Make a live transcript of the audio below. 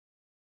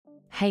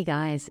Hey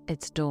guys,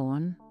 it's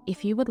Dawn.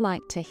 If you would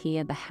like to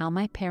hear the How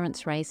My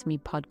Parents Raised Me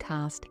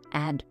podcast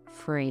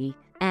ad-free,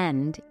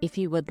 and if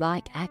you would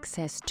like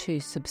access to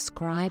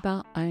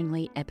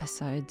subscriber-only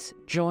episodes,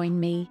 join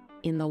me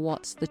in the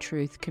What's the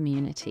Truth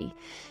community.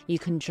 You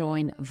can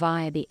join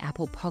via the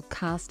Apple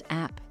Podcast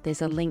app.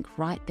 There's a link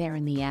right there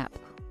in the app,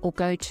 or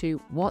go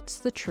to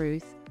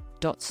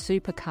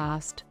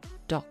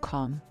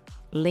whatsthetruth.supercast.com.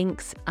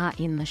 Links are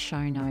in the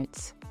show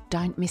notes.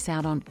 Don't miss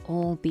out on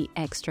all the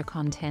extra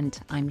content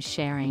I'm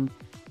sharing.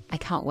 I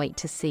can't wait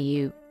to see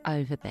you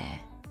over there.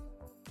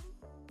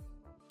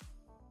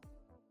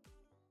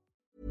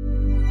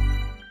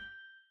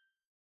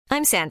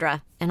 I'm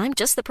Sandra, and I'm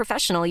just the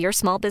professional your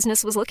small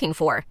business was looking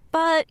for.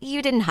 But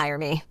you didn't hire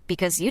me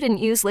because you didn't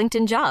use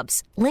LinkedIn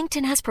Jobs.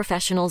 LinkedIn has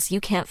professionals you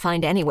can't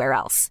find anywhere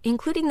else,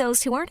 including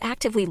those who aren't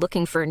actively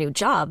looking for a new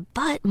job,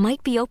 but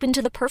might be open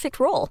to the perfect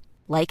role,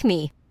 like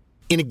me.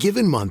 In a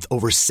given month,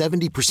 over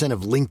 70%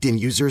 of LinkedIn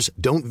users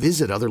don't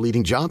visit other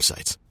leading job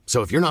sites.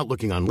 So if you're not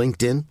looking on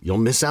LinkedIn, you'll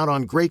miss out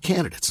on great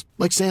candidates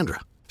like Sandra.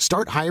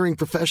 Start hiring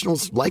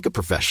professionals like a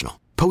professional.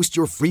 Post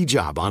your free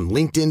job on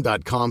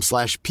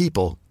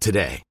linkedin.com/people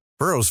today.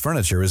 Burrow's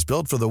furniture is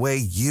built for the way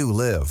you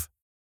live.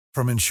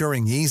 From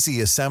ensuring easy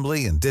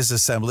assembly and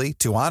disassembly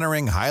to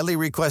honoring highly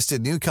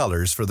requested new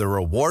colors for their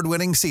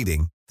award-winning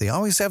seating, they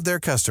always have their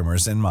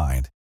customers in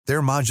mind.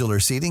 Their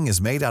modular seating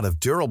is made out of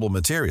durable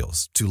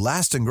materials to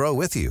last and grow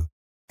with you.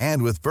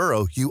 And with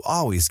Burrow, you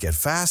always get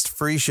fast,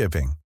 free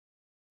shipping.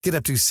 Get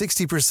up to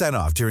 60%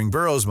 off during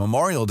Burrow's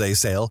Memorial Day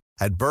sale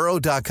at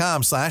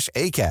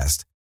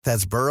burrow.com/ACAST.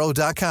 That's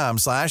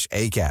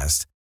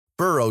burrow.com/ACAST.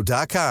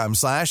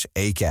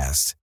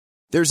 burrow.com/ACAST.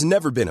 There's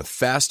never been a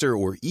faster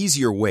or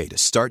easier way to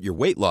start your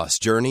weight loss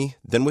journey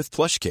than with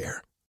PlushCare.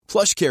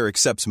 PlushCare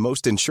accepts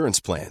most insurance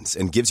plans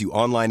and gives you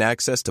online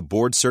access to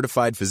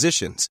board-certified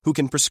physicians who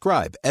can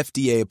prescribe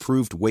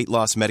FDA-approved weight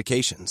loss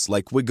medications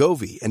like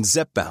Wegovy and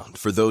Zepbound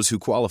for those who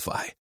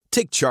qualify.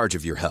 Take charge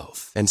of your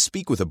health and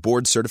speak with a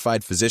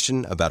board-certified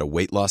physician about a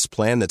weight loss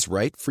plan that's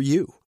right for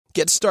you.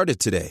 Get started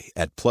today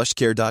at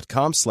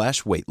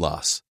plushcare.com/weight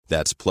loss.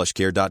 That's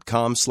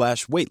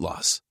plushcare.com/weight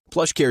loss.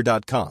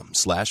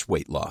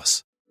 plushcare.com/weight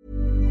loss.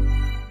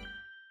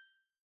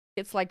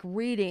 It's like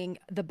reading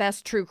the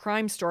best true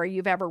crime story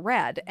you've ever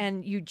read,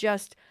 and you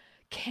just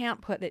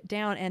can't put it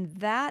down. And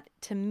that,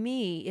 to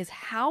me, is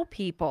how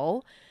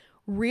people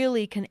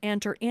really can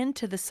enter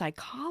into the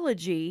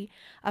psychology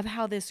of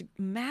how this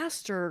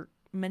master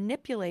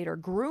manipulator,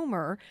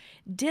 groomer,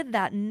 did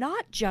that,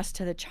 not just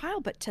to the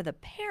child, but to the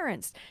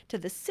parents, to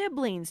the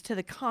siblings, to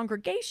the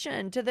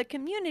congregation, to the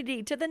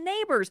community, to the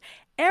neighbors.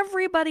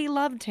 Everybody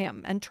loved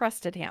him and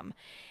trusted him.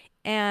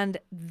 And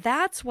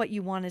that's what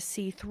you want to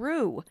see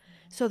through,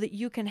 so that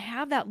you can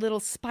have that little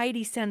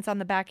spidey sense on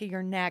the back of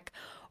your neck,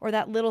 or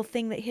that little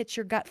thing that hits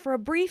your gut for a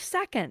brief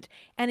second.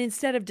 And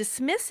instead of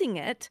dismissing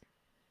it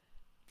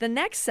the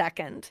next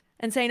second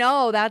and saying,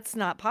 oh, that's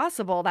not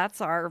possible,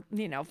 that's our,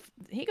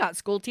 he got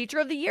school teacher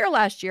of the year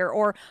last year,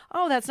 or,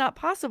 oh, that's not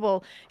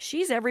possible,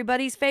 she's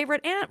everybody's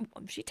favorite aunt,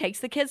 she takes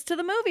the kids to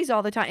the movies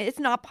all the time, it's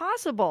not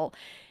possible.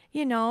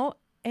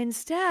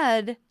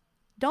 Instead,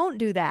 don't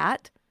do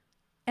that,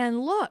 and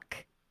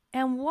look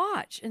and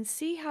watch and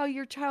see how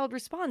your child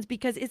responds,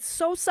 because it's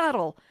so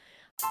subtle.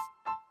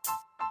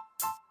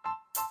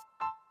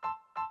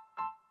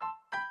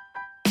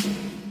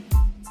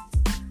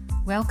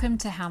 Welcome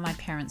to How My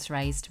Parents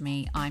Raised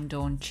Me. I'm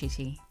Dawn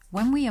Chitty.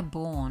 When we are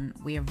born,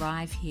 we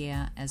arrive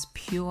here as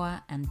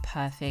pure and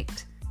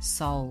perfect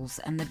souls,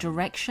 and the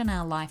direction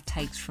our life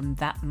takes from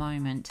that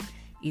moment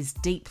is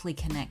deeply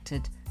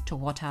connected to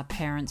what our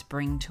parents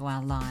bring to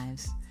our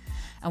lives.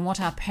 And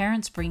what our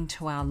parents bring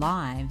to our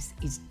lives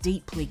is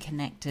deeply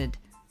connected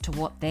to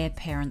what their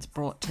parents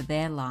brought to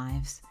their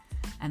lives.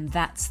 And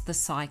that's the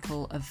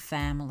cycle of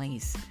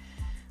families.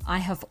 I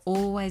have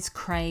always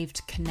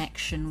craved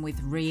connection with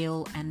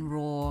real and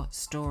raw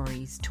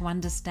stories to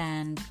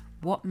understand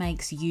what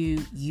makes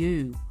you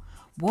you,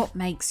 what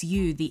makes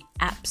you the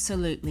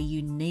absolutely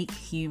unique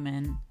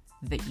human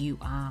that you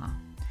are.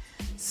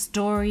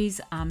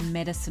 Stories are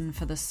medicine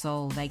for the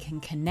soul. They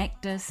can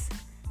connect us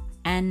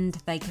and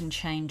they can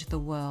change the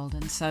world.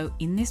 And so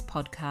in this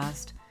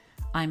podcast,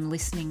 I'm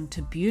listening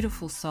to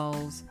beautiful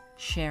souls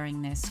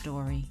sharing their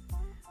story.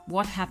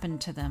 What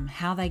happened to them,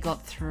 how they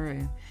got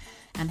through,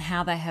 and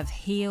how they have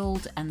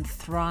healed and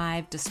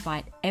thrived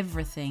despite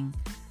everything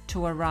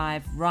to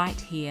arrive right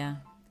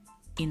here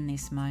in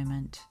this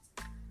moment.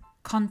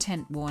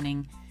 Content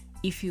warning: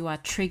 if you are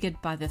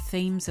triggered by the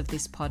themes of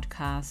this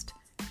podcast,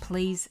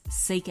 please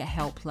seek a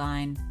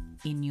helpline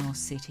in your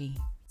city.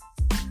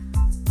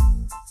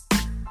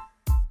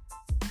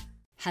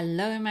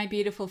 Hello, my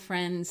beautiful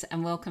friends,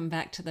 and welcome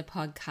back to the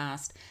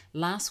podcast.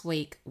 Last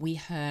week, we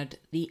heard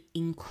the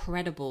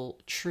incredible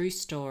true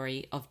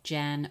story of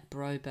Jan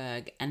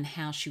Broberg and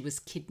how she was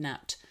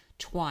kidnapped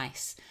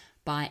twice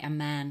by a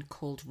man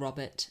called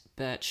Robert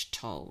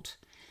Berchtold.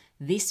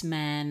 This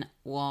man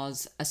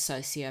was a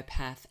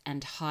sociopath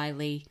and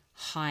highly,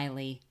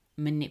 highly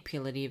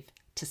manipulative,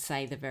 to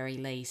say the very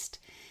least.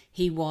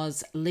 He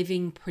was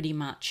living pretty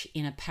much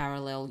in a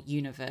parallel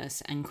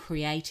universe and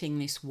creating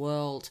this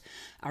world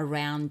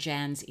around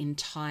Jan's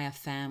entire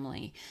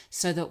family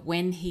so that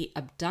when he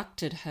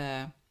abducted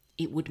her,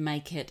 it would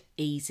make it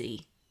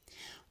easy.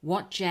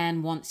 What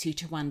Jan wants you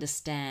to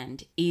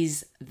understand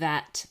is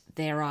that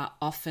there are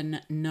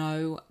often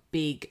no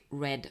big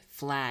red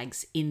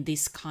flags in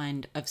this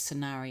kind of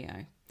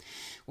scenario.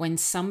 When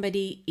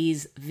somebody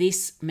is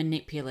this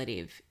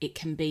manipulative, it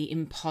can be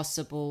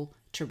impossible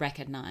to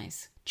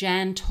recognize.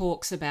 Jan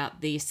talks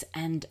about this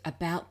and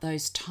about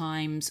those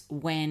times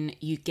when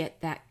you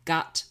get that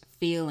gut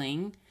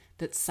feeling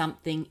that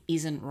something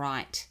isn't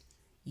right.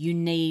 You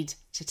need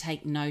to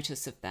take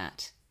notice of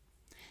that.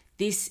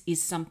 This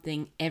is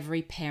something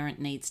every parent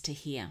needs to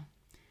hear.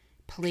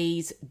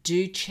 Please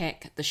do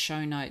check the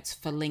show notes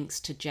for links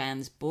to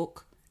Jan's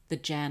book, The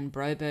Jan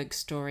Broberg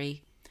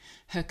Story,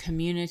 her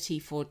community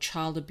for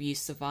child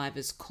abuse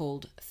survivors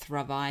called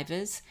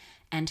Thrivivors,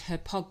 and her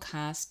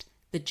podcast,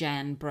 The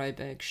Jan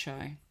Broberg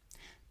Show.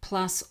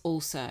 Plus,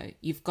 also,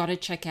 you've got to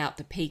check out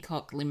the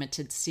Peacock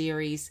Limited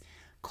series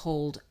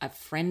called A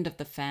Friend of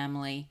the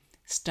Family,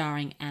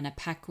 starring Anna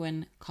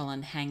Paquin,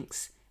 Colin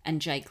Hanks,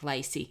 and Jake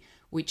Lacey,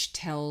 which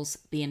tells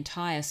the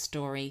entire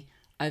story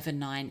over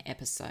 9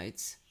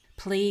 episodes.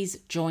 Please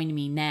join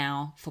me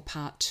now for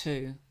part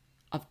 2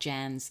 of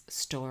Jan's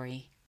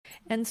story.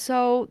 And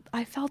so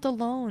I felt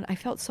alone. I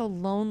felt so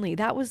lonely.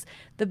 That was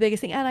the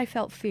biggest thing. And I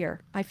felt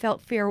fear. I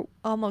felt fear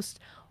almost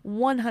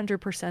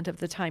 100% of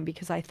the time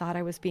because I thought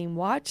I was being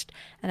watched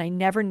and I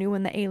never knew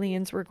when the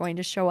aliens were going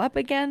to show up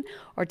again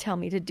or tell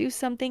me to do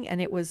something.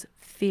 And it was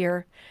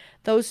fear.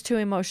 Those 2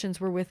 emotions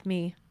were with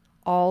me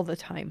all the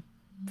time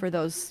for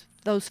those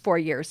 4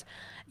 years.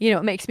 You know,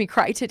 it makes me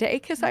cry today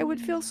because I would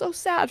feel so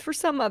sad for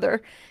some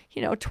other,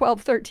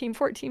 12, 13,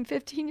 14,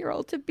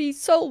 15-year-old to be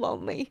so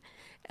lonely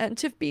and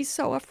to be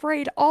so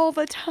afraid all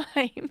the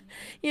time,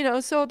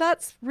 so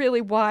that's really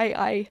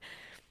why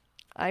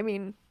I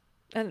mean,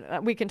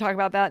 and we can talk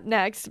about that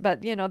next,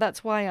 but,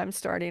 that's why I'm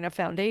starting a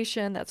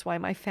foundation. That's why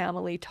my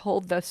family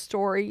told the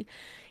story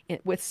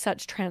with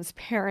such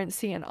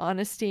transparency and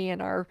honesty in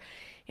our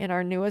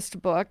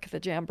newest book, The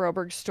Jan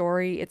Broberg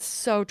Story. It's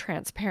so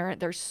transparent.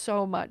 There's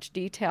so much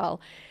detail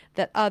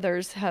that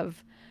others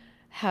have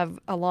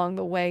along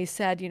the way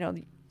said,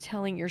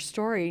 telling your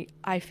story,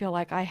 I feel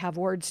like I have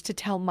words to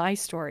tell my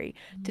story,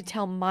 to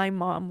tell my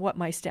mom what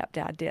my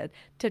stepdad did,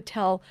 to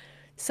tell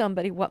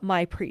somebody what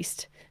my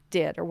priest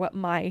did or what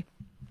my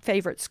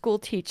favorite school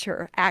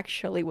teacher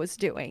actually was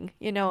doing,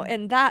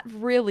 and that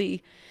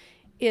really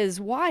is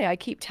why I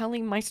keep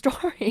telling my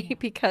story,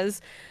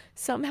 because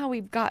somehow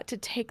we've got to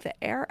take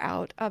the air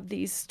out of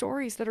these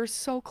stories that are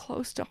so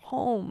close to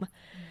home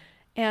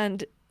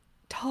and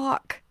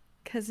talk,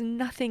 because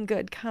nothing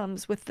good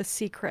comes with the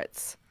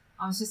secrets.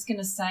 I was just going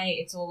to say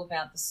it's all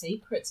about the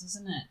secrets,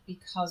 isn't it?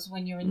 Because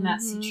when you're in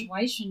that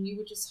situation, you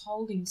were just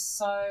holding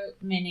so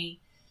many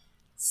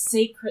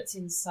secrets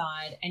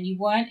inside and you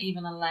weren't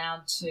even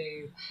allowed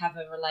to have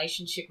a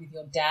relationship with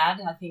your dad.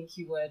 I think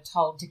you were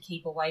told to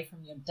keep away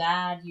from your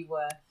dad. You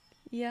were,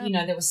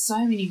 there were so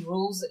many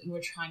rules that you were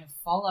trying to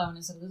follow. And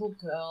as a little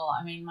girl,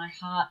 I mean, my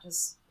heart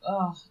it's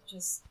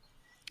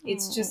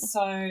just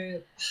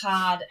so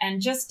hard.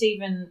 And just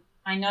even,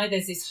 I know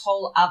there's this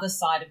whole other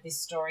side of this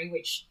story,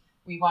 which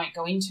we won't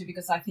go into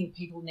because I think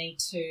people need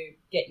to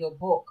get your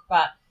book.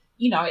 But,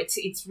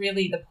 it's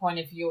really the point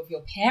of view of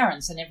your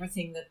parents and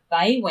everything that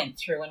they went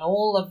through and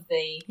all of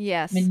the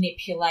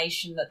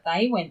manipulation that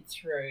they went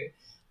through.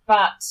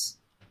 But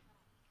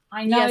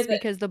I know that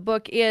because the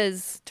book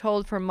is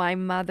told from my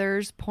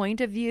mother's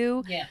point of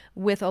view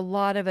with a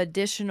lot of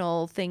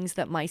additional things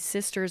that my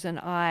sisters and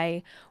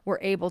I were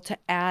able to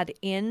add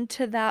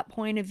into that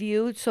point of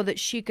view so that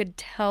she could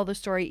tell the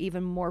story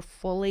even more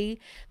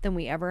fully than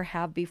we ever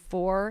have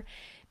before.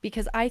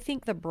 Because I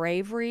think the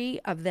bravery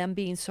of them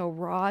being so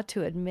raw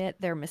to admit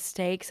their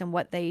mistakes and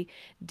what they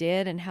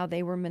did and how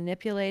they were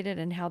manipulated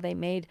and how they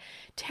made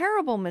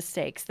terrible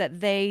mistakes that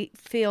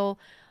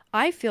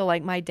I feel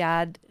like my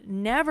dad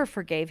never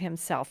forgave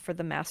himself for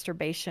the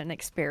masturbation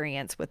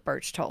experience with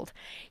Berchtold.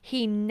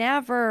 He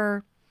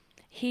never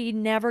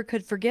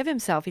could forgive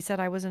himself. He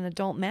said, I was an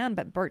adult man,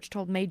 but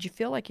Berchtold made you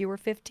feel like you were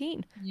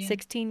 15,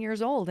 16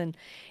 years old.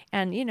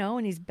 And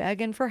he's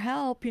begging for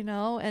help,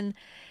 and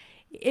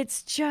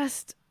it's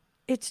just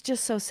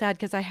so sad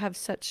because I have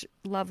such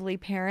lovely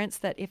parents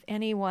that if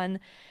anyone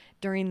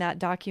during that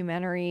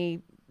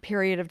documentary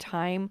period of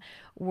time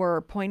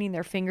were pointing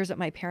their fingers at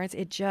my parents,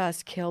 it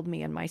just killed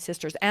me and my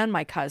sisters and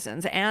my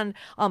cousins and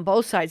on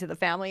both sides of the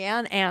family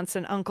and aunts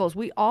and uncles.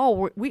 We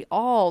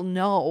all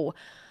know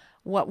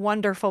what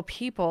wonderful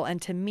people,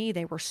 and to me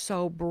they were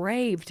so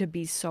brave to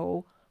be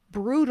so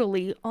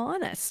brutally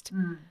honest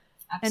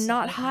and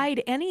not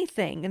hide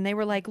anything. And they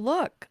were like,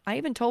 look, I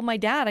even told my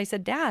dad, I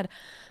said, Dad,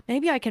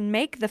 maybe I can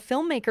make the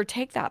filmmaker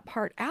take that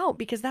part out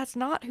because that's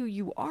not who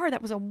you are.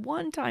 That was a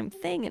one-time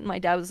thing. And my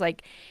dad was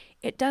like,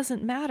 it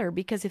doesn't matter,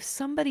 because if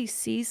somebody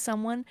sees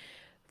someone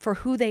for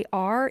who they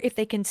are, if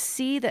they can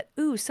see that,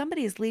 ooh,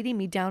 somebody is leading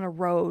me down a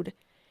road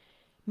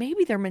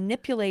maybe they're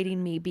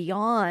manipulating me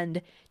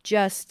beyond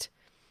just,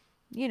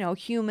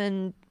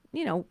 humans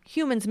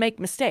make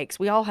mistakes.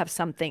 We all have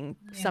something,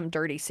 some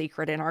dirty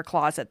secret in our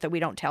closet that we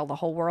don't tell the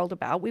whole world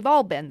about. We've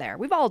all been there.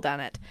 We've all done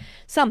it.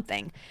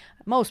 Something.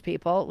 Most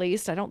people, at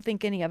least. I don't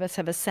think any of us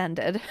have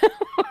ascended.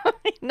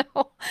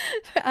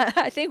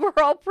 I think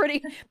we're all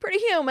pretty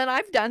human.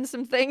 I've done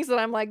some things that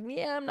I'm like,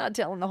 yeah, I'm not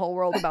telling the whole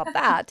world about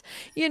that,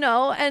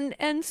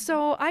 and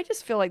so I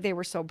just feel like they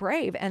were so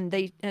brave, and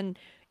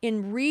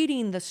in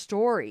reading the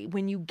story,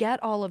 when you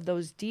get all of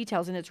those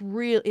details, and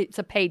it's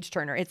a page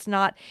turner. It's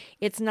not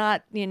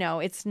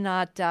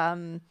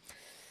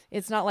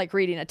like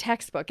reading a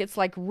textbook. It's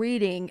like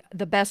reading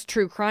the best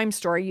true crime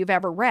story you've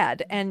ever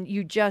read, and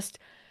you just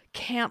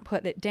can't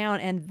put it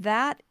down. And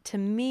that, to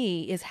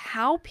me, is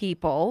how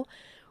people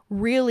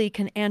really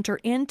can enter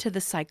into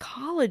the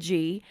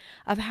psychology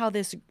of how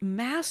this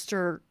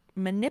master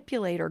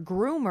manipulator,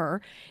 groomer,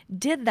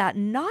 did that,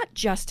 not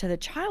just to the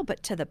child,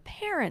 but to the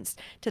parents,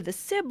 to the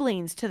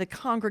siblings, to the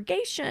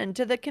congregation,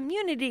 to the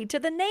community, to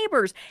the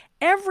neighbors.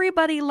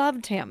 Everybody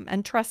loved him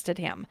and trusted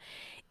him.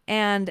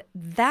 And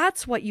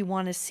that's what you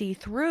want to see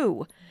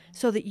through,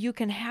 so that you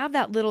can have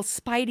that little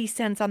spidey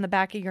sense on the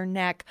back of your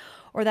neck,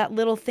 or that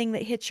little thing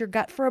that hits your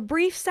gut for a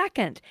brief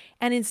second.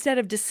 And instead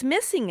of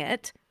dismissing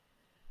it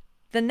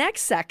the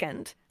next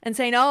second and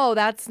saying, oh,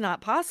 that's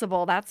not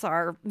possible. That's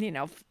our,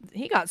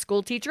 he got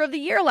school teacher of the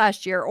year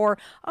last year. Or,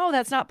 oh,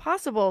 that's not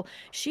possible.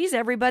 She's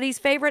everybody's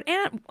favorite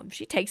aunt.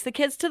 She takes the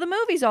kids to the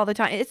movies all the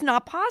time. It's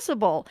not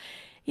possible.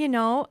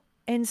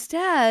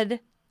 Instead,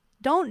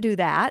 don't do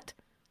that,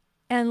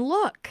 and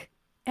look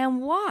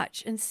and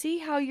watch and see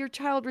how your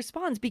child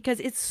responds, because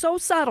it's so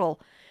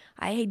subtle.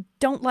 I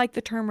don't like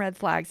the term red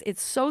flags.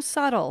 It's so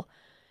subtle,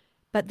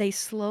 but they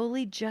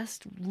slowly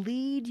just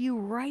lead you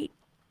right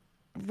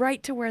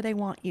to where they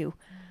want you,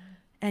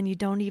 and you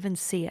don't even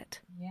see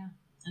it. Yeah.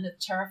 And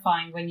it's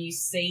terrifying when you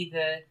see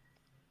the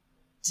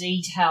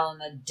detail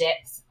and the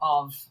depth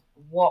of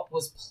what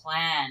was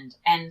planned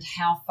and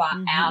how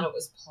far out it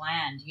was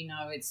planned.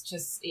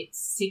 It's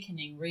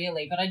sickening,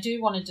 really. But I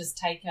do want to just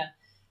take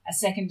a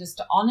second just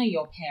to honor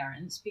your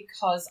parents,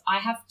 because I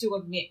have to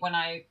admit, when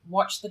I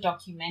watched the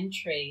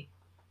documentary,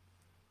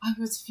 I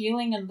was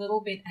feeling a little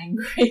bit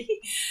angry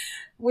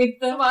with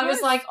them. I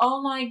was like,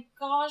 oh my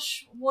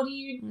gosh, what were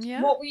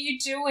you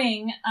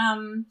doing?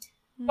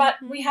 But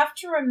we have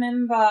to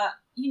remember,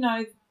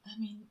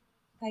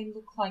 they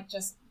look like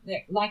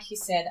like you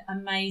said,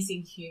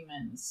 amazing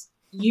humans.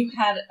 You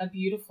had a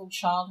beautiful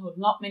childhood.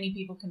 Not many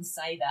people can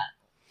say that.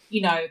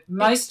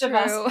 Most of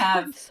us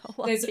have.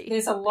 So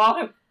there's a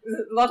lot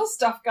of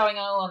stuff going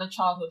on, a lot of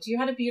childhoods. You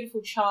had a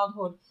beautiful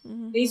childhood.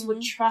 Mm-hmm. These were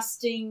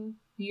trusting,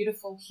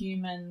 beautiful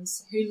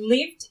humans who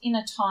lived in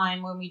a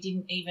time when we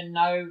didn't even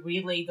know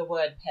really the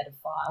word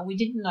pedophile. We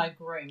didn't know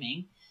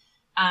grooming.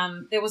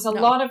 There was a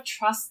lot of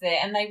trust there,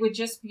 and they were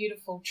just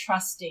beautiful,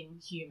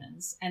 trusting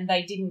humans, and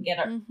they didn't get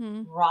it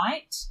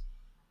right.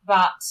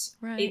 But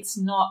it's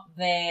not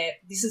their.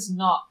 This is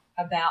not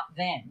about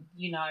them.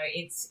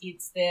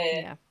 It's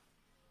their.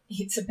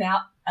 It's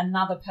about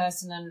another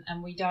person,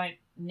 and we don't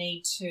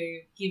need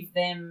to give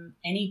them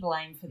any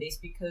blame for this,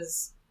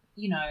 because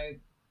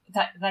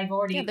that they've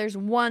already there's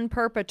one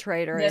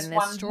perpetrator in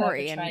this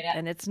story,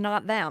 and it's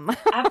not them.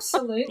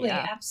 Absolutely.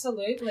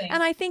 Absolutely.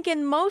 And I think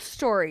in most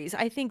stories,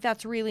 I think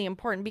that's really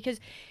important, because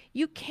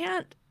you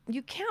can't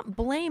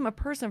blame a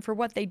person for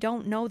what they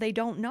don't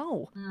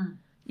know.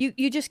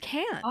 You just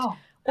can't. Oh,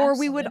 or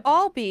we would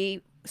all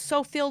be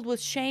so filled with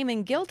shame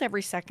and guilt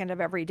every second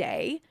of every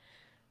day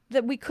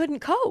that we couldn't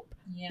cope,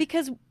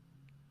 because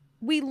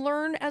we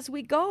learn as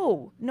we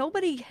go.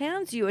 Nobody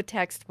hands you a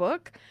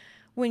textbook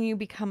when you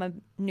become a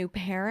new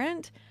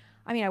parent.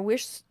 I mean, I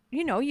wish,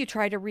 you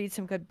try to read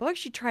some good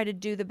books. You try to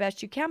do the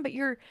best you can, but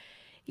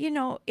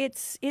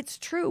it's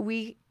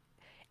true.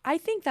 I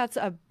think that's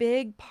a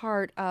big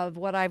part of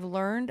what I've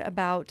learned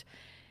about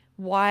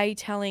why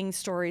telling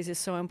stories is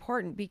so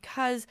important,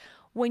 because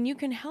when you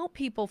can help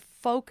people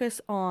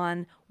focus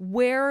on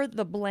where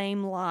the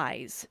blame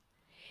lies,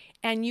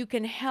 and you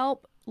can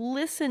help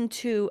listen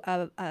to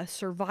a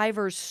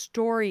survivor's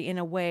story in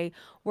a way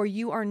where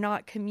you are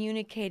not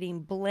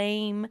communicating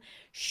blame,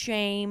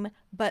 shame,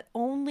 but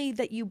only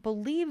that you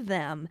believe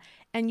them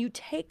and you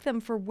take them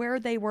for where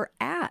they were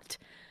at,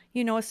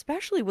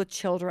 especially with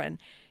children.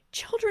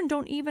 Children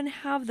don't even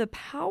have the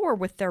power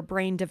with their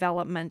brain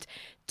development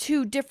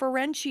to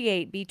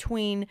differentiate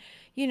between,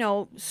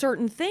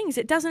 certain things.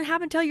 It doesn't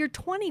happen until you're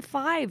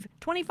 25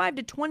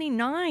 to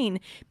 29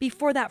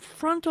 before that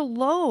frontal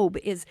lobe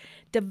is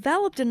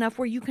developed enough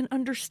where you can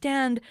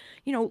understand,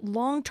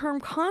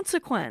 long-term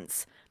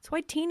consequence. That's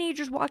why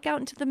teenagers walk out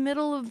into the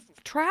middle of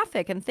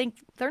traffic and think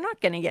they're not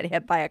going to get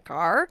hit by a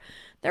car.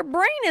 Their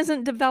brain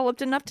isn't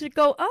developed enough to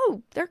go,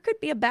 oh, there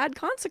could be a bad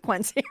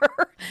consequence here.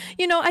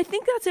 I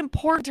think that's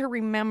important to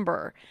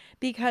remember,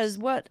 because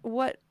what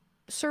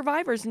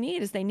survivors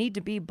need is they need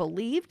to be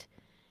believed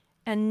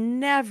and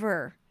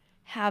never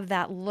have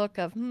that look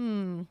of,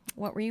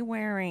 what were you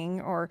wearing,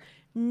 or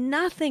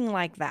nothing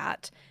like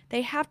that.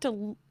 They have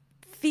to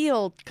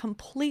feel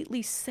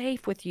completely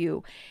safe with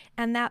you.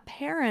 And that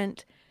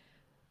parent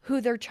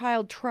who their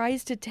child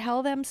tries to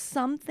tell them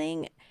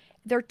something,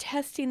 they're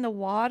testing the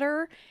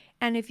water.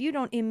 And if you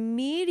don't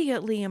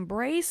immediately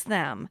embrace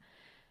them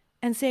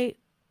and say,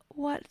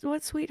 what,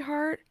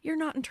 sweetheart, you're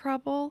not in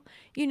trouble,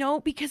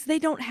 because they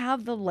don't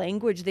have the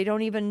language. They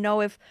don't even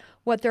know if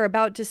what they're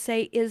about to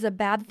say is a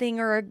bad thing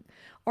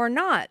or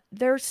not.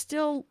 They're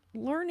still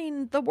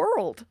learning the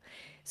world.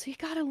 So you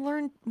got to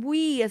learn,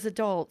 we as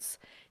adults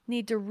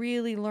need to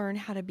really learn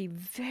how to be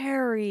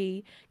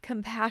very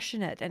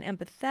compassionate and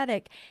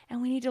empathetic,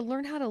 and we need to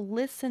learn how to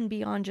listen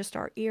beyond just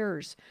our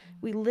ears.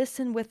 We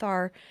listen with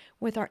our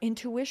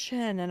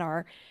intuition and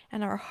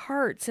our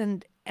hearts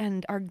and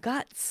our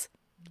guts.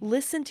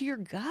 Listen to your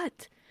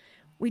gut.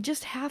 We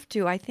just have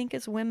to. I think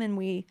as women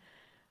we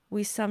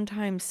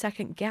sometimes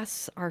second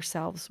guess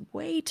ourselves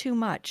way too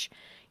much.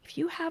 If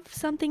you have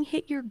something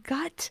hit your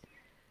gut,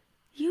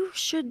 you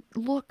should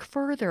look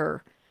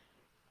further.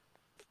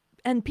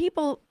 And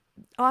people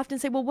often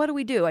say, well, what do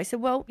we do? I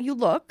said, well, you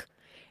look.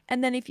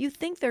 And then if you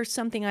think there's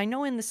something, I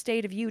know in the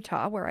state of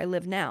Utah, where I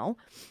live now,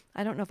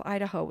 I don't know if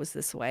Idaho was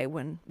this way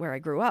where I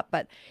grew up,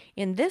 but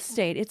in this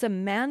state, it's a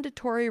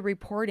mandatory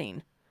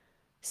reporting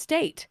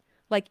state.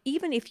 Like,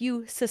 even if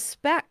you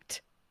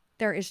suspect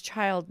there is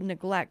child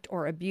neglect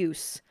or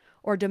abuse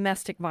or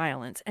domestic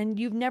violence and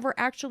you've never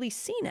actually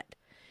seen it,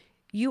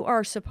 you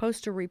are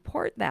supposed to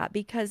report that,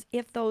 because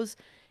if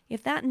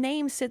that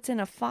name sits in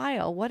a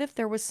file, what if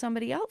there was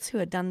somebody else who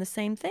had done the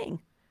same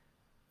thing?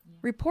 Yeah.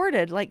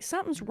 Reported, like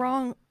something's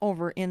wrong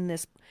over in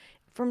this,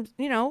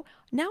 now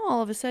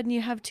all of a sudden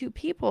you have two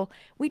people.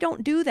 We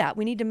don't do that.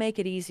 We need to make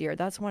it easier.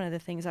 That's one of the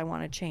things I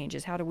want to change,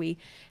 is how do we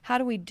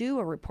do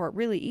a report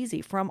really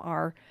easy from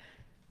our,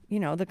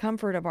 the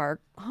comfort of our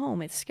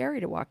home. It's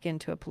scary to walk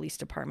into a police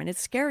department.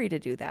 It's scary to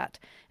do that.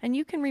 And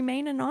you can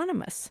remain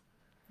anonymous.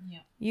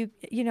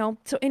 Yeah.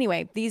 So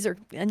anyway,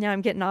 and now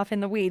I'm getting off in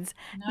the weeds.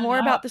 More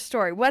about the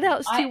story. What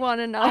else do you want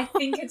to know? I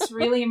think it's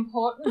really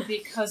important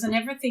because, and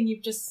everything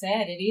you've just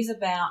said, it is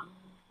about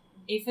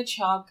if a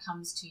child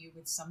comes to you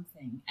with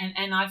something,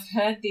 and I've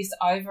heard this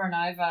over and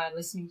over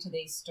listening to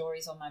these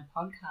stories on my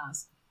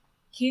podcast,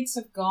 kids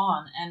have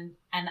gone and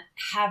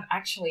have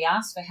actually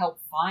asked for help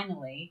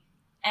finally,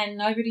 and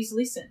nobody's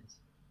listened.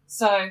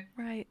 So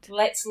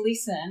Let's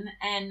listen.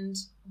 And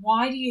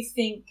why do you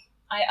think,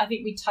 I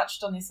think we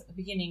touched on this at the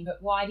beginning, but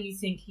why do you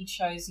think he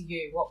chose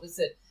you? What was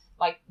it?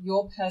 Like,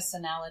 your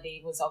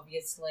personality was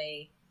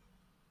obviously,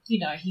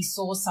 he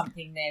saw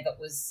something there that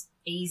was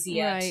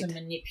easier to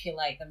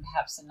manipulate than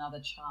perhaps another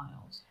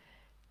child.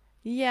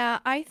 Yeah,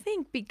 I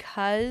think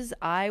because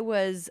I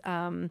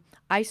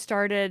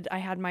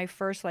had my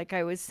first, like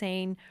I was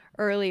saying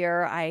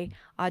earlier, I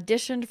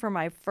auditioned for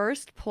my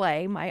first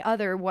play, my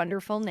other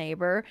wonderful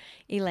neighbor,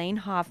 Elaine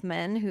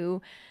Hoffman,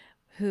 who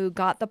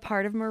got the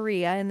part of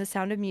Maria in The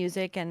Sound of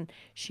Music, and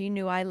she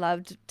knew I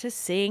loved to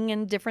sing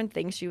and different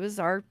things. She was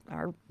our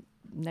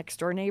next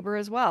door neighbor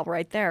as well,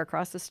 right there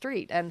across the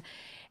street, and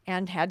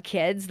had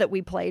kids that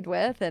we played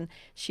with. And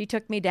she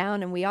took me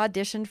down and we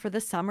auditioned for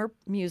the summer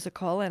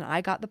musical, and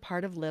I got the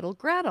part of Little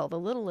Gretel, the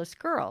littlest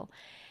girl.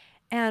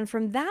 And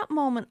from that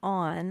moment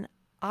on,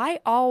 I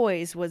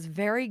always was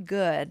very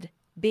good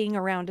being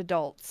around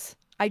adults.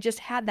 I just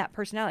had that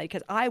personality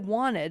because I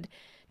wanted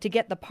to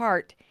get the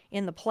part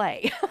in the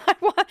play.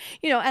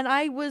 And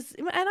I was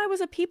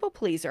a people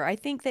pleaser. I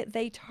think that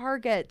they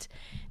target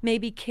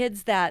maybe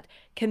kids that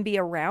can be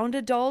around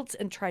adults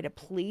and try to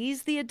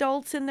please the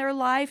adults in their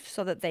life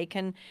so that they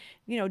can,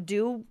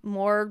 do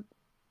more.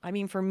 I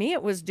mean, for me,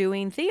 it was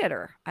doing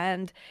theater.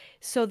 And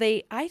so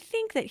I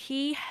think that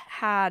he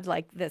had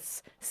like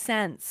this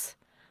sense,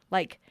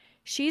 like,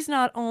 she's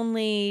not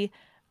only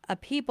a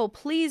people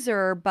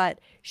pleaser, but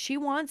she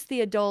wants the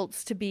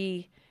adults to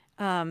be,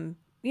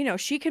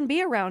 she can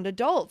be around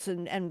adults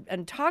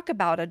and talk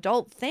about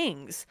adult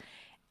things.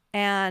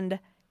 And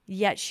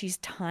yet she's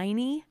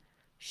tiny.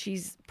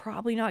 She's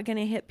probably not going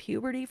to hit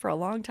puberty for a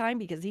long time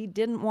because he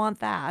didn't want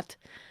that.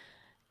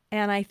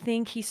 And I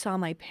think he saw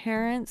my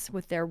parents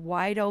with their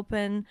wide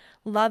open,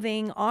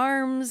 loving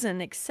arms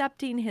and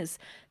accepting his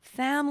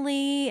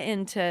family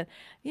into,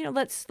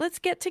 let's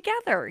get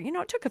together.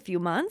 It took a few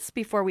months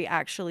before we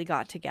actually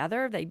got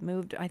together. They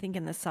moved, I think,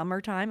 in the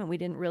summertime, and we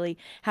didn't really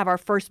have our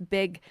first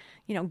big,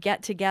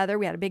 get together.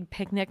 We had a big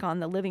picnic on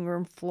the living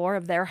room floor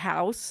of their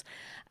house,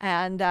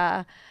 and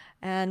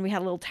we had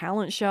a little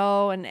talent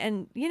show, and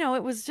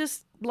it was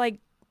just like,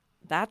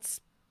 that's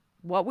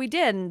what we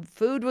did. And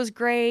food was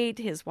great.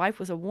 His wife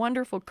was a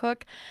wonderful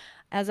cook.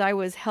 As I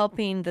was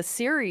helping the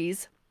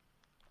series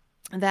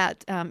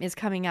that is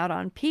coming out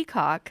on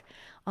Peacock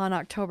on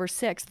October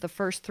 6th, the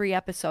first 3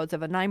 episodes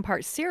of a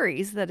 9-part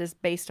series that is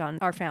based on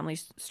our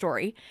family's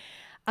story,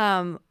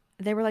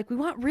 they were like, we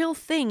want real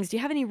things. Do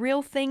you have any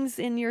real things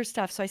in your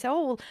stuff? So I said,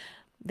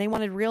 they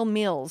wanted real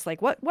meals.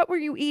 Like, what were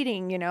you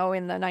eating, in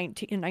the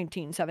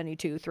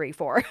 1972, 3,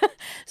 4.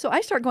 So I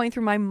start going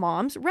through my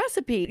mom's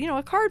recipe,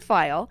 a card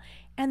file.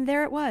 And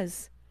there it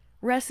was,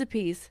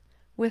 recipes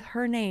with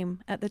her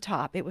name at the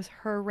top. It was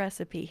her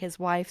recipe, his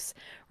wife's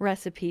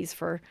recipes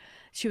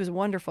she was a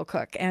wonderful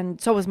cook, and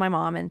so was my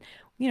mom. And,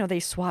 they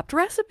swapped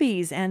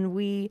recipes, and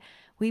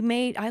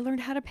I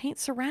learned how to paint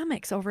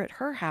ceramics over at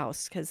her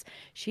house because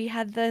she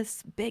had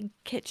this big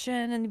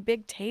kitchen and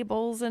big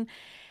tables. And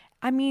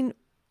I mean,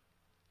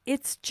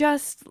 it's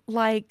just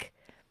like,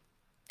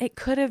 it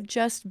could have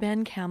just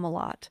been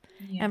Camelot.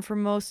 Yeah. And for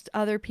most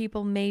other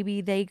people, maybe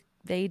they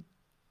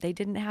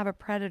didn't have a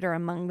predator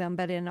among them,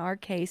 but in our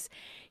case,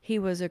 he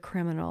was a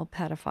criminal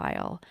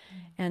pedophile.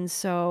 And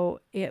so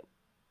it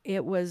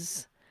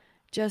was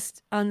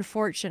just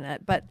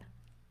unfortunate, but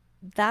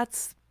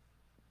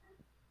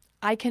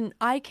I can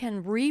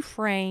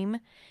reframe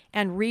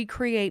and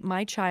recreate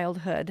my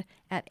childhood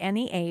at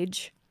any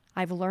age.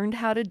 I've learned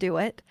how to do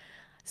it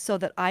so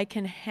that I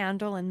can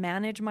handle and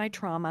manage my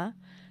trauma.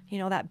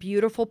 That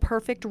beautiful,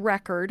 perfect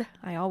record.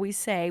 I always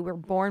say we're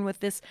born with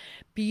this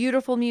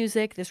beautiful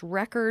music, this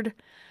record,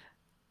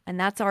 and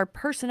that's our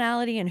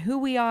personality and who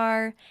we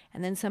are.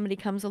 And then somebody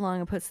comes along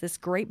and puts this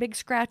great big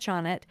scratch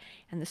on it,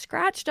 and the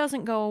scratch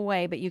doesn't go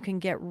away, but you can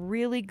get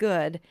really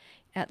good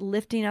at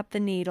lifting up the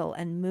needle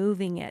and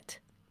moving it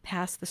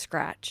past the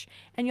scratch.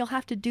 And you'll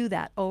have to do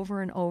that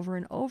over and over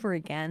and over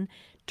again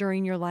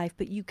during your life,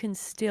 but you can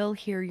still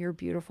hear your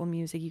beautiful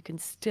music. You can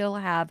still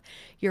have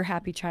your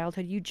happy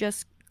childhood. You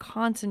just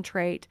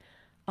concentrate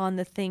on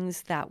the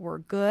things that were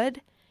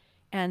good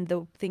and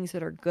the things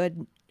that are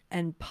good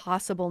and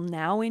possible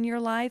now in your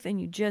life, and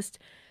you just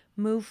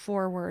move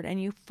forward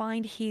and you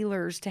find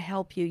healers to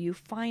help you. You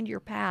find your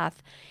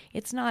path.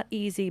 It's not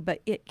easy,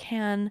 but it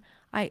can.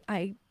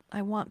 I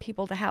want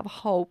people to have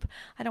hope.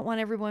 I don't want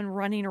everyone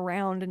running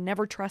around and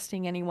never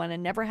trusting anyone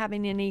and never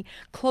having any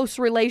close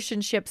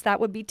relationships. That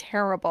would be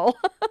terrible.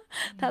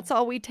 That's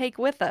all we take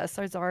with us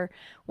is our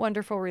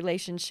wonderful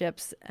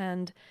relationships.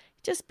 And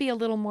just be a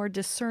little more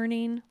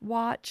discerning.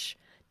 Watch.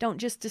 Don't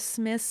just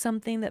dismiss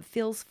something that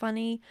feels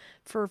funny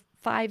for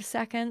 5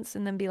 seconds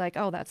and then be like,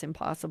 oh, that's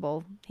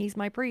impossible. He's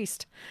my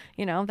priest.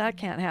 That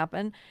can't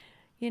happen.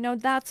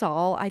 That's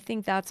all. I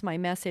think that's my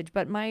message.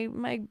 But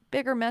my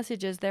bigger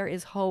message is there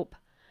is hope.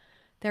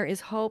 There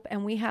is hope,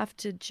 and we have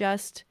to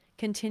just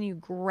continue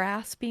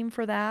grasping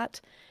for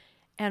that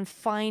and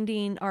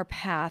finding our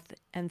path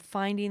and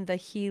finding the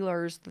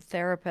healers, the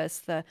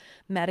therapists, the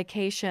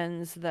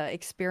medications, the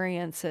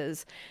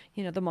experiences,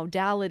 the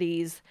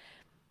modalities,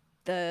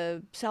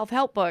 the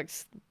self-help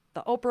books,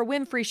 the Oprah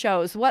Winfrey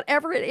shows,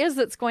 whatever it is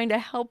that's going to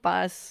help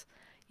us,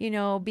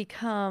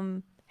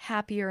 become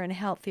happier and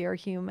healthier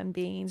human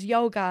beings.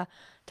 Yoga,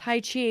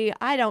 Tai Chi,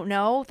 I don't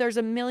know. There's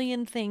a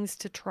million things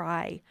to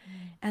try.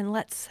 And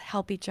let's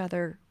help each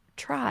other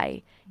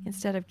try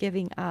instead of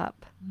giving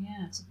up.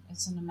 Yeah,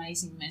 it's an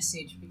amazing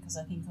message, because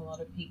I think a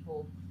lot of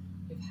people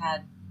who've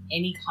had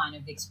any kind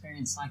of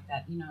experience like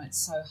that,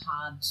 it's so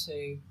hard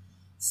to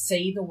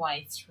see the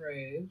way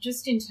through.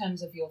 Just in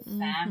terms of your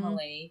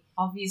family,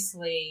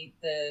 obviously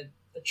the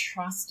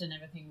trust and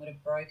everything would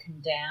have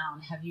broken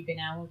down. Have you been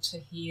able to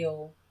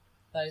heal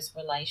those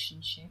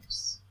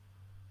relationships?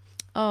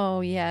 Oh,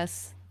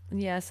 yes.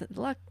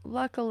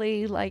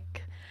 Luckily,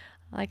 like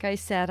I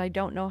said, I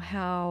don't know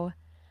how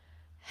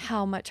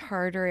much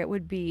harder it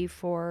would be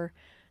for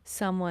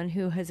someone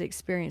who has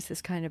experienced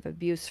this kind of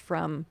abuse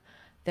from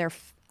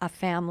a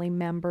family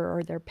member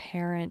or their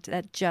parent.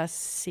 That just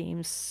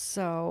seems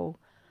so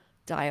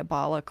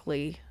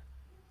diabolically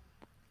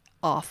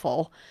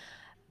awful.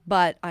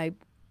 But I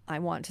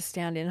want to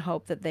stand in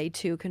hope that they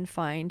too can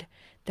find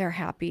their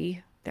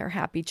happy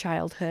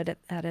childhood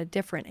at a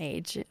different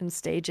age and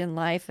stage in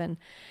life and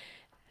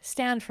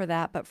stand for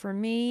that. But for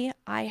me,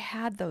 I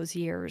had those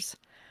years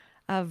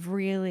of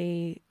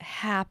really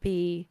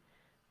happy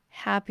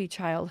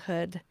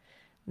childhood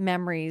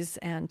memories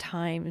and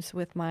times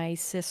with my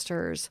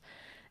sisters,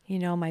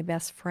 my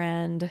best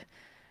friend,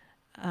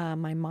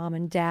 my mom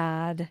and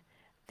dad.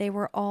 They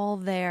were all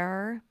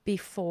there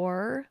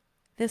before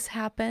this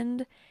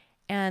happened,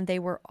 and they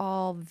were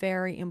all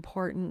very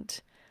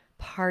important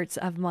parts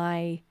of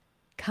my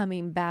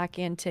coming back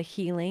into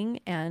healing.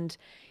 And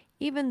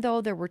even though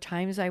there were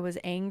times I was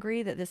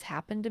angry that this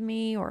happened to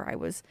me, or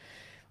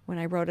when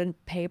I wrote a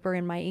paper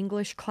in my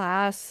English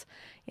class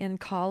in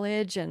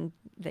college and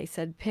they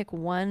said, pick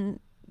one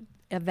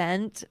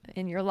event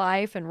in your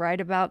life and write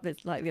about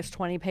this, like this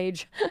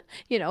 20-page,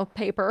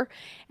 paper.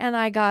 And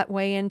I got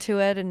way into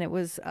it, and it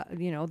was,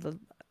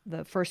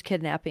 the first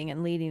kidnapping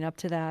and leading up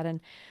to that.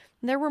 And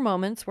there were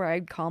moments where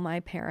I'd call my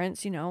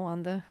parents,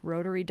 on the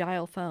rotary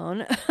dial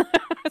phone.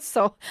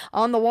 So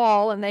on the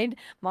wall, and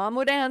Mom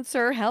would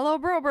answer, "Hello,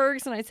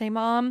 Brobergs." And I'd say,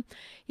 "Mom,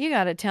 you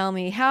got to tell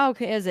me, how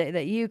is it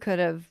that you could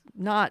have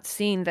not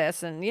seen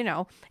this?" And,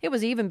 it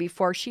was even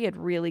before she had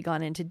really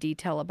gone into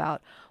detail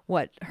about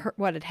what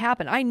had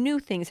happened. I knew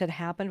things had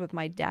happened with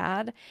my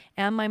dad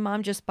and my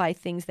mom just by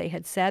things they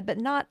had said, but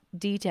not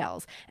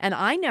details. And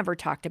I never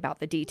talked about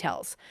the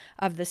details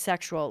of the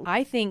sexual.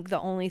 I think the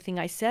only thing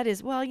I said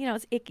is, well,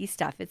 it's icky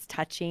stuff. It's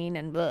touching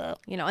and blah,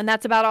 and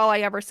that's about all I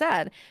ever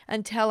said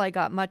until I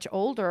got much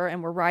older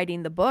and we're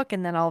writing the book.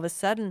 And then all of a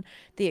sudden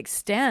the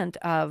extent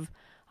of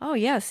oh,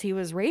 yes, he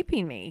was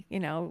raping me,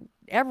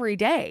 every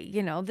day.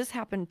 This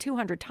happened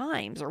 200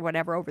 times or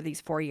whatever over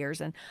these 4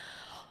 years. And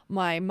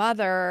my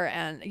mother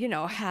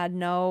had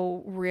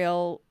no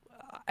real,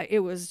 it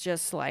was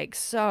just like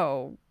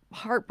so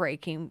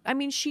heartbreaking. I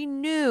mean, she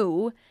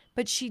knew,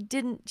 but she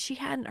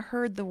hadn't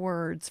heard the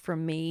words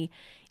from me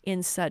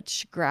in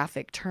such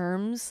graphic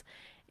terms.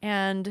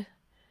 And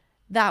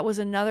that was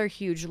another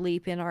huge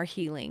leap in our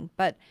healing.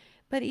 But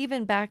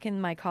even back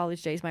in my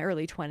college days, my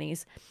early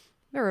 20s,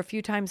 there were a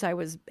few times I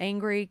was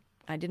angry.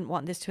 I didn't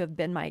want this to have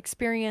been my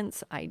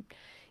experience. I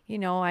did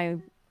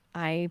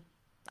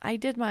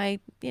my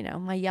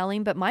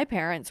yelling, but my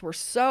parents were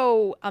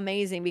so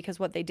amazing because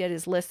what they did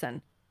is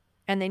listen,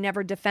 and they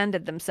never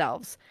defended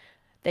themselves.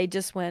 They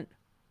just went,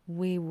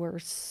 we were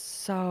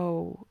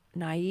so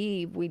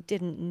naive. We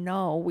didn't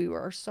know. We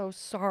were so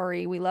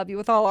sorry. We love you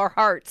with all our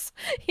hearts,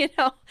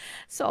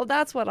 So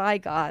that's what I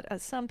got.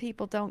 Some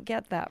people don't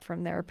get that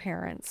from their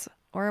parents,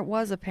 or it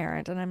was a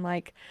parent. And I'm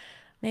like,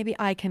 maybe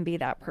I can be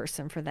that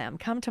person for them.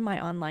 Come to my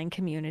online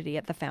community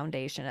at the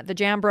foundation, at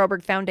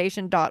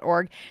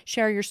thejanbrobergfoundation.org.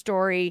 Share your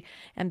story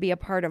and be a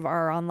part of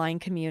our online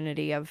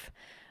community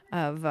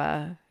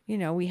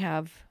we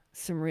have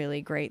some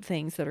really great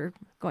things that are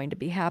going to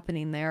be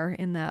happening there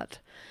in that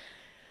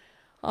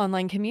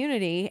online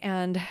community,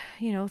 and,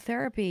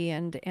 therapy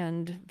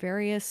and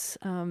various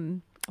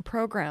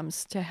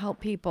programs to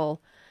help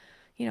people,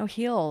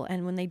 heal.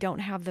 And when they don't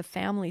have the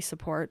family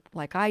support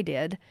like I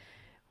did,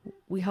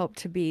 we hope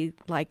to be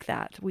like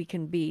that. We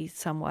can be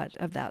somewhat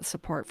of that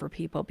support for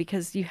people,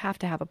 because you have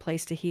to have a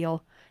place to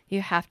heal.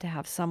 You have to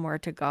have somewhere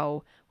to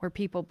go where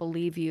people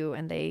believe you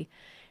and they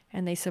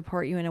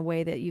support you in a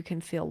way that you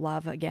can feel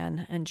love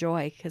again and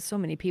joy, because so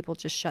many people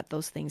just shut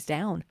those things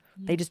down.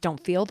 They just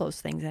don't feel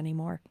those things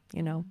anymore,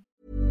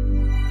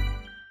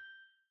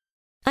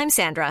 I'm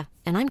Sandra,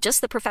 and I'm just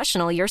the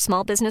professional your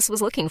small business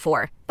was looking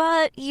for.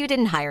 But you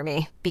didn't hire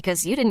me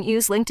because you didn't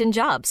use LinkedIn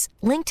Jobs.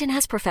 LinkedIn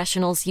has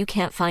professionals you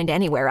can't find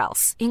anywhere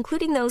else,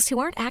 including those who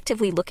aren't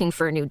actively looking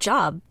for a new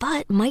job,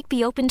 but might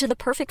be open to the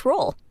perfect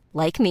role,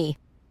 like me.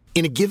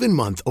 In a given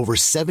month, over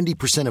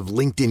 70% of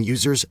LinkedIn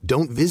users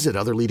don't visit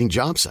other leading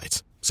job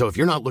sites. So if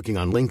you're not looking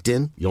on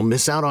LinkedIn, you'll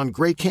miss out on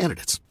great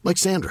candidates like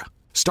Sandra.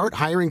 Start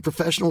hiring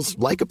professionals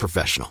like a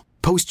professional.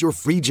 Post your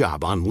free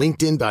job on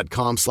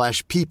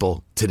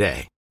linkedin.com/people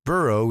today.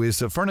 Burrow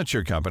is a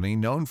furniture company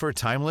known for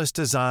timeless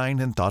design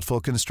and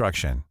thoughtful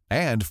construction,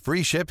 and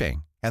free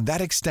shipping, and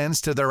that extends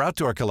to their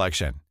outdoor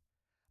collection.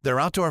 Their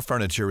outdoor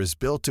furniture is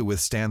built to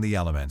withstand the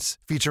elements,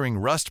 featuring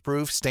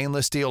rust-proof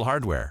stainless steel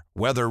hardware,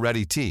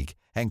 weather-ready teak,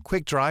 and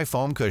quick-dry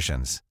foam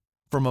cushions.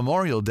 For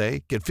Memorial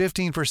Day, get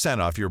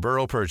 15% off your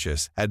Burrow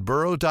purchase at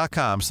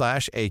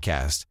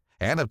burrow.com/acast,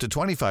 and up to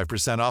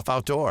 25% off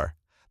outdoor.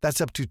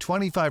 That's up to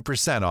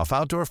 25% off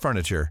outdoor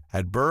furniture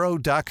at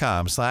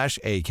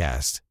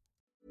burrow.com/acast.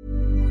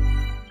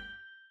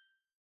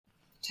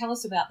 Tell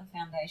us about the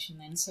foundation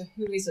then. So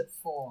who is it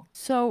for?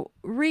 So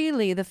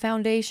really, the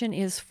foundation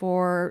is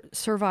for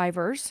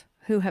survivors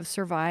who have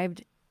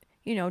survived,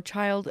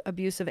 child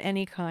abuse of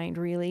any kind,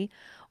 really,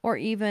 or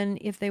even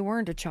if they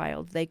weren't a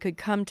child, they could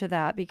come to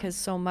that, because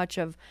so much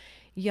of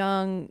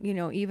young,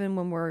 even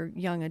when we're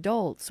young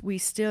adults, we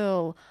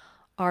still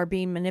are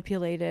being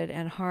manipulated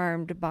and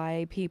harmed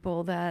by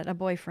people, that a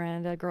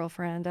boyfriend, a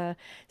girlfriend,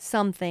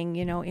 something,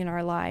 in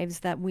our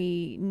lives that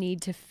we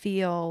need to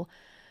feel.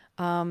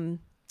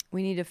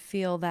 We need to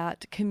feel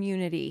that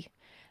community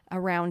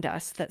around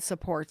us that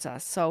supports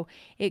us. So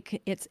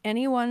it's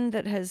anyone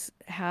that has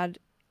had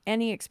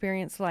any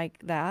experience like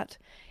that.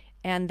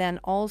 And then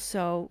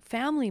also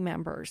family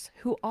members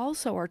who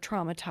also are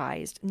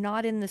traumatized,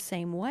 not in the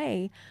same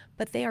way,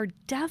 but they are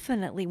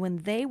definitely, when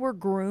they were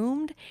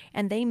groomed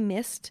and they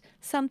missed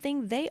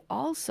something, they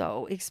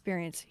also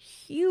experience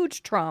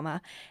huge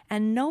trauma,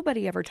 and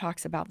nobody ever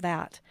talks about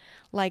that.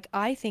 Like,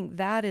 I think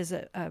that is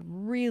a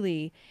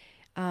really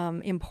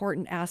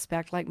important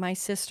aspect. Like my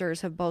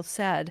sisters have both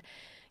said,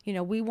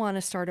 we want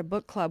to start a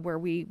book club where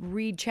we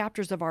read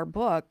chapters of our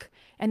book,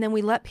 and then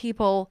we let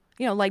people,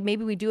 like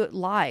maybe we do it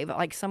live,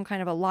 like some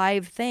kind of a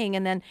live thing,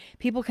 and then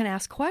people can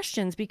ask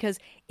questions, because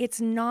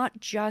it's not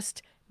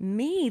just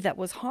me that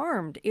was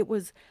harmed.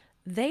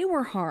 They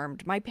were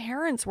harmed. My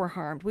parents were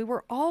harmed. We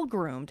were all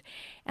groomed.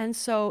 And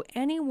so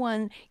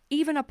anyone,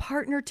 even a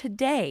partner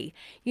today,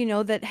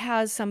 that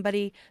has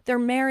somebody they're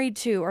married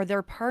to, or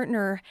their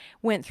partner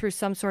went through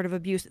some sort of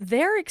abuse,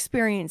 they're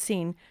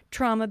experiencing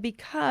trauma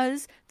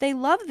because they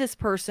love this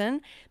person.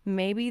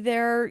 Maybe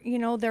their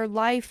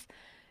life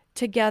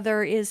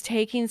together is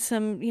taking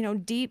some,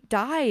 deep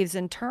dives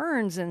and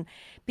turns, and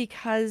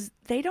because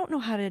they don't know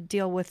how to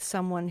deal with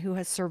someone who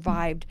has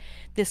survived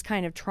this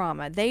kind of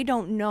trauma. They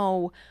don't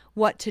know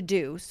what to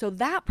do. So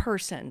that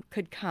person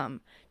could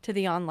come to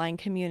the online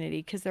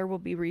community, because there will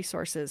be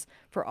resources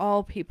for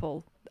all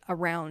people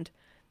around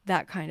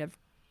that kind of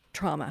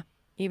trauma,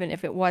 even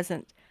if it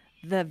wasn't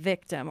the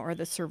victim or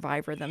the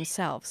survivor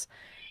themselves.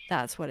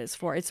 That's what it's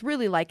for. It's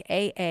really like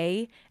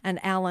AA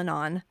and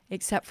Al-Anon,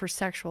 except for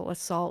sexual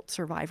assault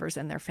survivors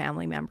and their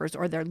family members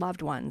or their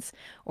loved ones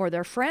or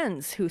their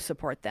friends who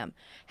support them.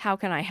 How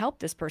can I help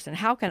this person?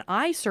 How can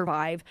I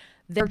survive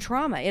their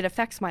trauma? It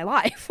affects my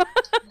life,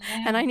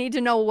 and I need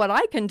to know what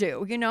I can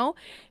do. You know,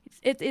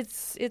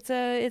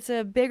 it's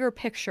a bigger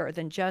picture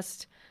than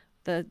just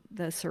the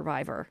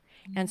survivor.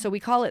 And so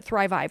we call it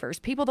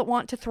Thrivivors, people that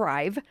want to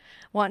thrive,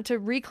 want to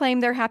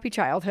reclaim their happy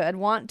childhood,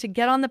 want to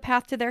get on the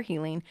path to their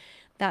healing.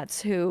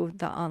 That's who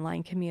the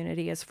online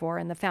community is for.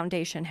 And the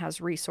foundation has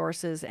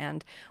resources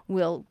and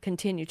will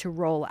continue to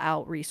roll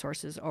out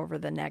resources over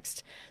the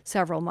next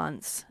several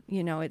months.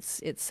 You know, it's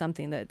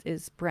something that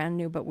is brand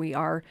new, but we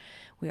are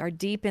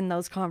deep in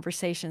those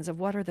conversations of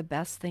what are the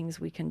best things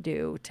we can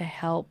do to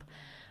help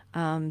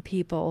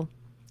people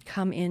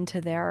come into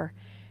their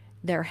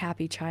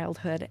happy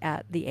childhood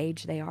at the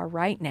age they are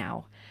right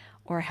now,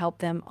 or help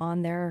them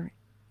on their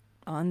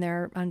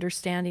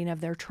understanding of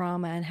their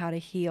trauma and how to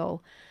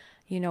heal,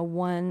 you know,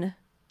 one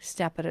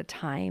step at a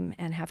time,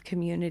 and have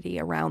community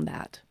around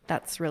that.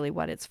 That's really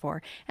what it's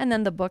for. And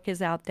then the book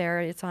is out there.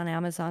 It's on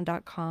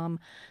Amazon.com,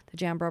 the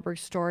Jan Broberg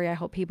story. I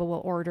hope people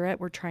will order it.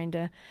 We're trying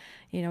to,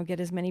 you know, get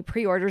as many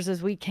pre-orders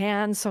as we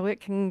can so it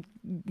can,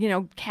 you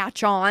know,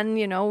 catch on.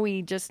 You know,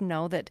 we just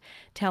know that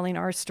telling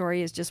our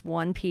story is just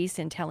one piece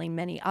in telling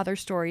many other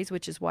stories,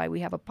 which is why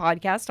we have a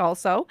podcast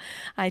also.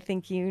 I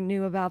think you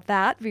knew about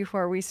that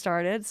before we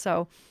started.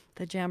 So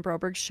the Jan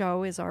Broberg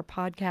Show is our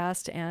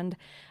podcast. And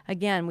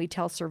again, we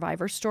tell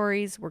survivor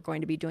stories. We're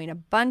going to be doing a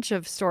bunch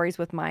of stories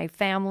with my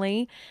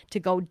family to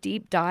go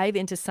deep dive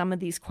into some of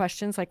these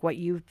questions, like what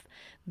you've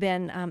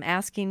been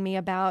asking me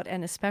about,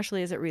 and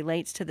especially as it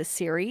relates to the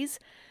series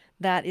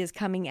that is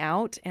coming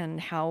out,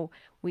 and how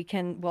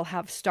we'll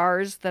have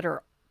stars that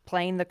are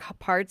playing the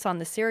parts on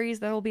the series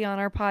that will be on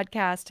our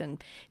podcast,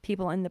 and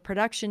people in the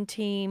production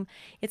team.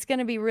 It's going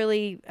to be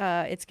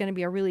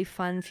a really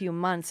fun few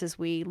months as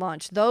we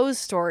launch those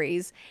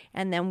stories,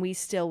 and then we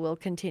still will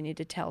continue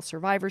to tell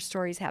survivor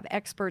stories, have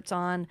experts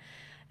on.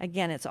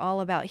 Again, it's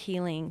all about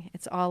healing.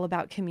 It's all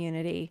about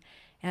community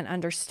and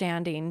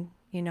understanding,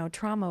 you know,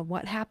 trauma,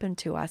 what happened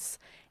to us,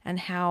 and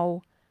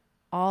how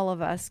all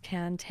of us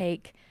can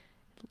take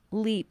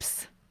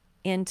leaps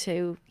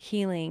into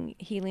healing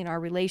our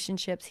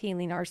relationships,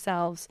 healing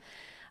ourselves.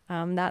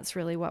 That's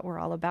really what we're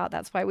all about.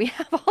 That's why we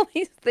have all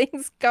these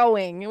things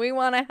going. We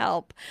want to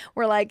help.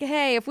 We're like,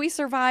 hey, if we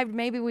survived,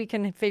 maybe we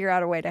can figure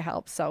out a way to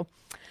help. So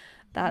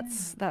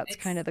that's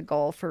kind of the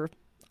goal for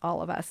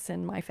all of us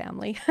in my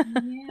family.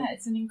 Yeah,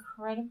 it's an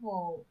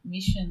incredible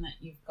mission that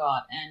you've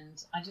got,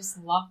 and I just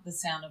love the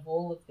sound of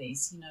all of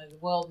these. You know, the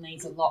world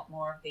needs a lot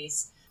more of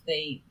this.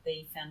 The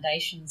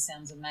foundation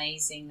sounds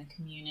amazing, the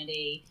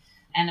community.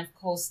 And, of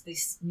course,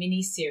 this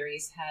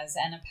mini-series has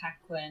Anna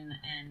Paquin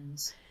and...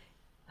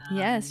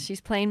 yes,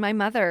 she's playing my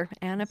mother.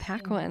 Anna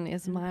Paquin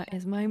is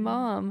my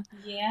mom.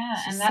 Yeah.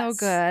 She's and that's so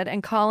good.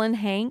 And Colin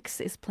Hanks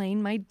is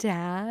playing my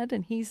dad,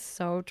 and he's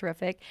so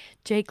terrific.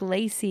 Jake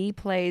Lacey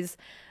plays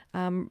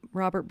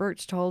Robert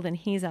Birchtold, and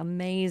he's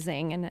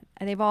amazing. And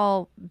they've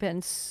all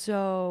been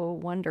so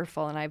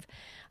wonderful, and I've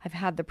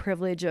had the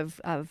privilege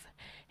of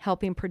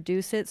helping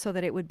produce it so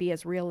that it would be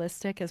as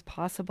realistic as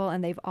possible.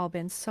 And they've all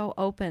been so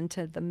open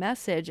to the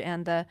message,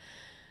 and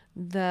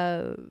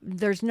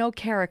there's no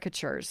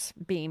caricatures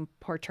being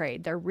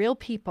portrayed. They're real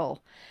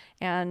people,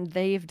 and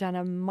they've done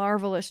a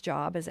marvelous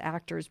job as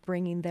actors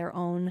bringing their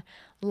own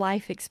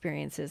life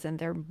experiences and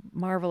their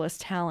marvelous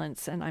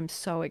talents, and I'm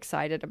so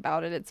excited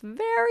about it. It's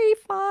very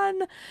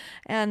fun.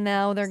 And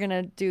now they're going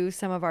to do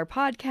some of our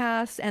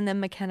podcasts, and then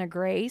McKenna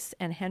Grace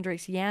and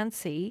Hendrix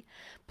Yancey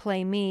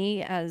play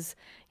me as,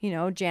 you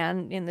know,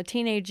 Jan in the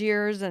teenage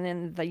years and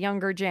in the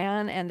younger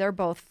Jan, and they're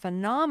both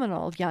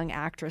phenomenal young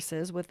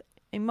actresses with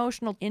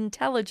emotional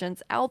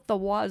intelligence out the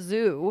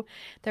wazoo.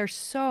 They're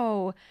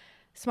so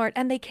smart,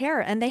 and they care,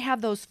 and they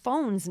have those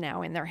phones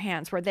now in their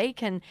hands where they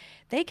can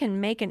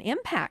make an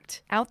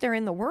impact out there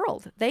in the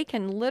world. They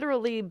can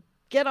literally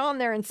get on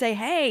there and say,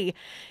 hey,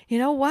 you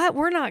know what?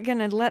 We're not going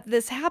to let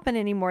this happen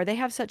anymore. They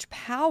have such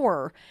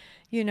power,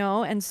 you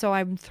know, and so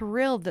I'm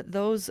thrilled that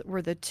those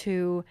were the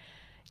two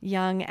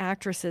young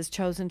actresses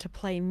chosen to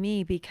play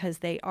me, because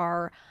they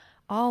are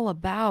all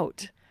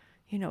about,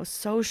 you know,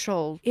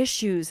 social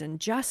issues and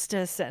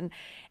justice and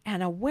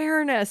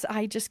awareness.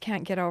 I just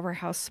can't get over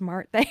how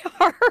smart they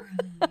are.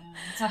 Yeah,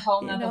 it's a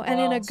whole nother world. And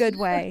in a good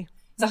way.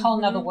 It's a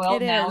whole nother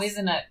world now,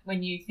 isn't it?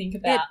 When you think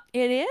about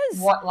it is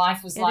what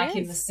life was like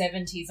in the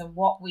 70s and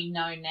what we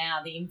know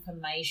now, the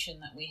information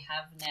that we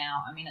have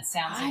now. I mean, it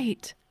sounds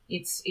right.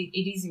 It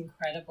is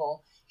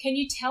incredible. Can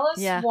you tell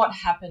us what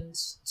happened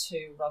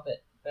to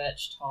Robert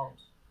Birchtold?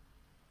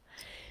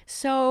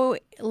 So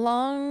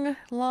long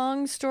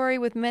story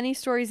with many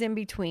stories in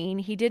between.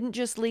 He didn't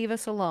just leave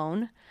us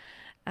alone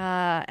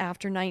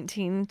after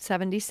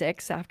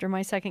 1976, after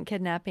my second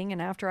kidnapping,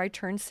 and after I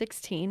turned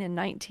 16 in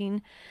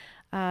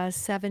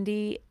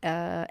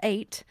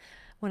 1978.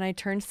 When I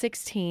turned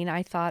 16,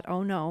 I thought,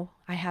 oh no,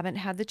 I haven't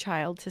had the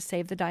child to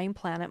save the dying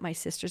planet. My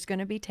sister's going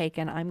to be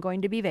taken. I'm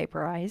going to be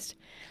vaporized.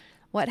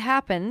 what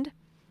happened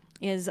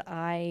is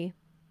I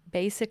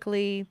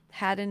basically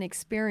had an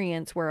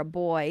experience where a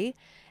boy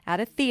at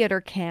a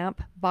theater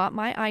camp bought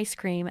my ice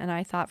cream, and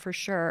I thought for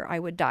sure I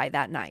would die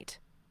that night.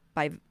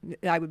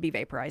 I would be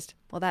vaporized.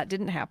 Well, that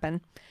didn't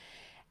happen.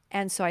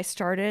 And so I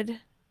started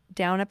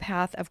down a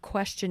path of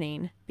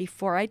questioning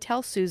before I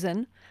tell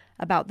Susan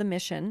about the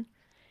mission.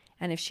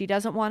 And if she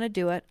doesn't want to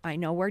do it, I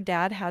know where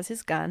Dad has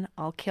his gun.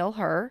 I'll kill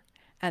her,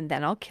 and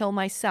then I'll kill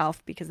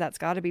myself, because that's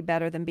got to be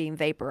better than being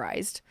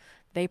vaporized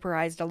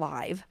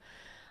alive.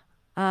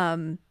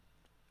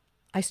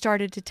 I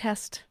started to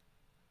test,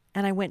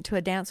 and I went to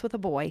a dance with a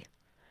boy.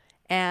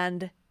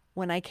 And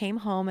when I came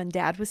home and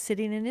Dad was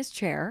sitting in his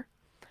chair,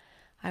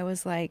 I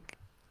was like,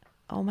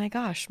 oh my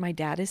gosh, my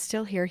dad is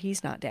still here.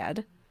 He's not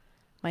dead.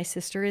 My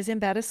sister is in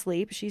bed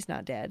asleep. She's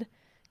not dead.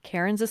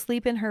 Karen's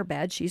asleep in her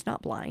bed. She's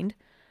not blind.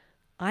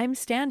 I'm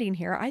standing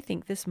here. I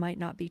think this might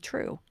not be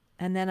true.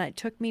 And then it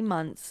took me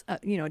months,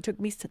 it took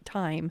me some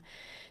time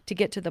to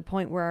get to the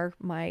point where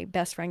my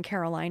best friend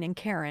Caroline and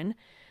Karen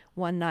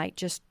one night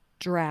just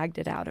dragged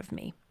it out of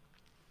me.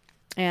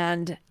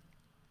 And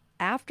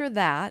after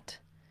that,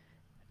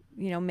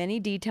 many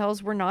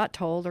details were not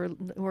told or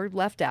were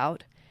left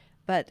out.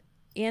 But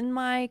in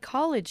my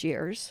college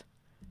years,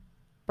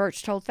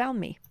 Berchtold found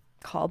me,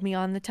 called me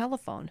on the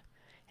telephone,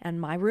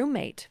 and my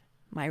roommate,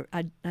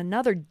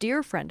 another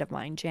dear friend of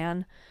mine,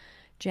 Jan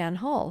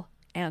Hull,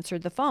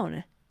 answered the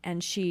phone,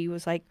 and she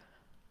was like,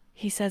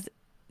 he says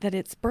that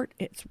it's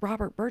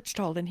Robert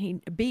Berchtold,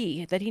 and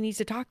that he needs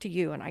to talk to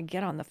you. And I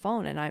get on the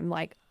phone, and I'm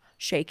like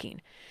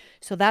shaking.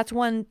 So that's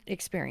one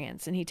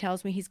experience. And he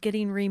tells me he's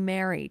getting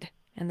remarried,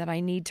 and that I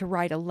need to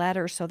write a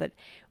letter so that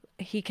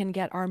he can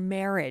get our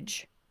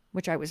marriage,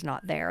 which I was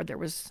not there. It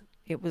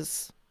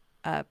was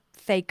a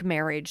fake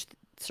marriage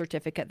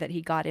certificate that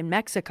he got in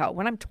Mexico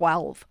when I'm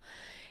 12.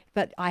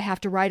 But I have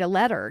to write a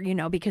letter,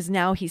 because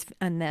now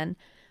and then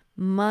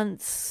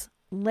months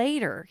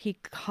later, he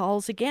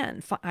calls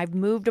again. I've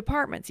moved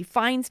apartments. He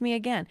finds me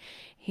again.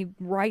 He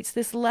writes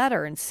this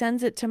letter and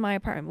sends it to my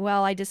apartment.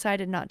 Well, I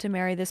decided not to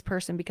marry this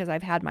person because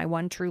I've had my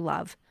one true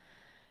love.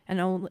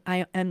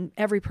 And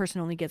every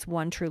person only gets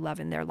one true love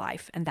in their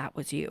life, and that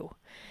was you.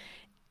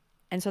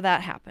 And so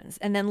that happens.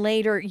 And then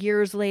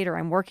years later,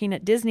 I'm working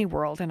at Disney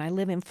World, and I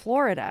live in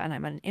Florida, and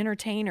I'm an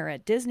entertainer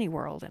at Disney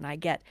World, and I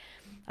get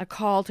a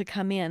call to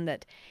come in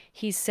that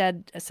he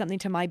said something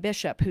to my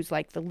bishop, who's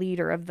like the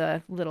leader of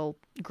the little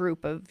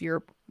group of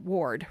your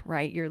ward,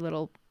 right? Your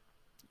little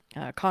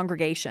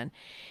congregation.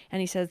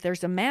 And he says,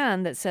 there's a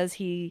man that says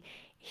he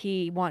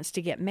wants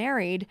to get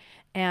married,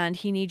 and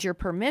he needs your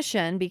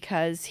permission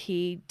because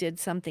he did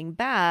something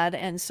bad.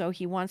 And so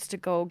he wants to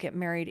go get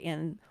married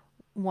in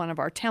one of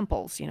our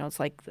temples. It's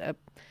like a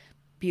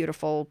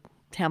beautiful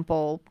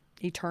temple,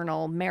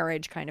 eternal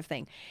marriage kind of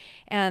thing.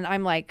 And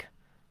I'm like,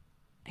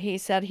 he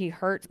said he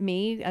hurt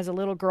me as a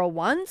little girl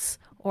once,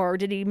 or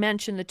did he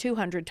mention the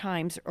 200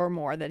 times or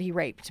more that he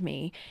raped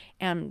me?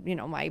 And,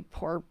 my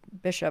poor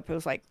bishop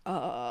was like,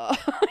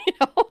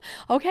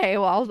 okay,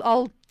 well,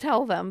 I'll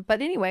tell them.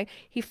 But anyway,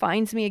 he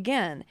finds me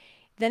again.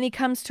 Then he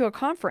comes to a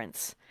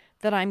conference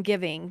that I'm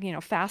giving,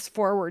 fast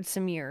forward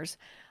some years.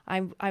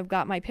 I've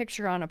got my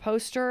picture on a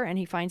poster, and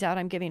he finds out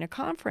I'm giving a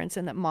conference,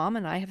 and that Mom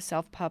and I have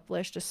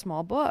self-published a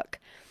small book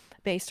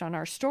based on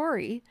our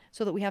story,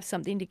 so that we have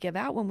something to give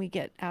out when we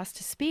get asked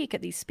to speak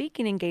at these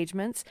speaking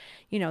engagements.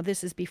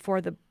 This is before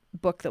the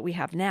book that we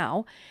have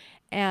now.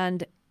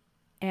 And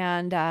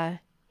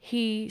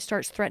he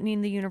starts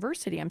threatening the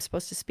university. I'm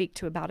supposed to speak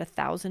to about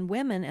 1,000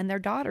 women and their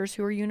daughters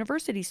who are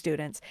university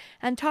students,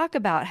 and talk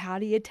about how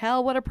do you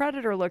tell what a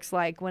predator looks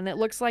like when it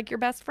looks like your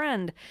best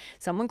friend,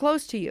 someone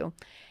close to you.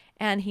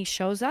 And he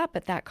shows up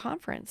at that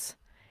conference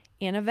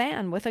in a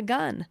van with a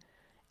gun.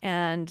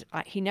 And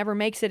he never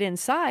makes it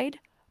inside,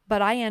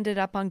 but I ended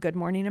up on Good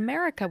Morning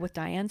America with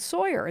Diane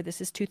Sawyer.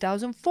 This is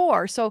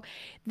 2004. So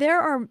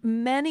there are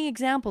many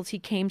examples. He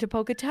came to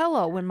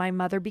Pocatello when my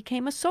mother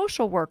became a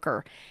social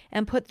worker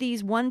and put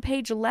these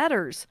one-page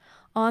letters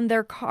on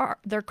their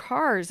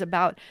cars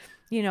about,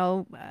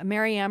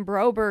 Marianne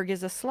Broberg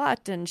is a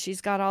slut, and she's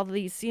got all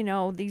these,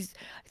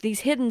 these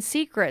hidden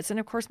secrets.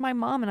 And of course, my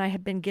mom and I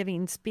had been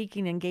giving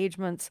speaking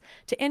engagements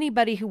to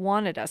anybody who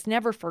wanted us,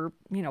 never for,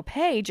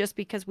 pay, just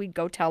because we'd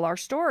go tell our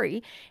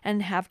story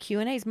and have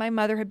Q&As. My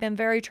mother had been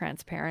very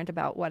transparent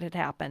about what had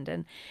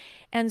happened.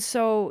 And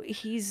so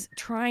he's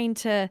trying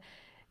to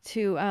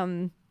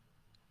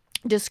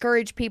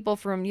discourage people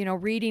from,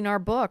 reading our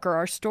book or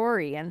our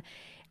story. And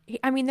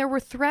there were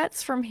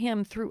threats from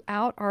him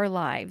throughout our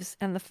lives.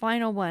 And the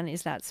final one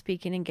is that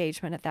speaking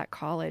engagement at that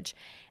college.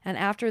 And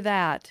after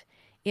that,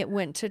 it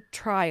went to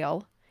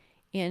trial.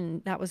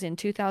 That was in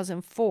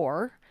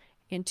 2004.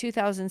 In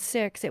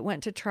 2006, it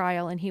went to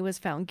trial, and he was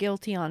found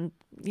guilty on,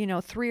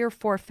 3 or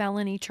 4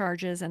 felony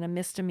charges and a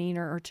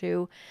misdemeanor or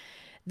 2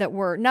 that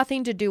were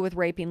nothing to do with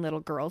raping little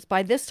girls.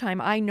 By this time,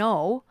 I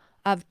know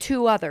of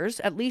 2 others,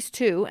 at least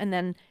 2, and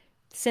then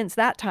since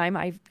that time,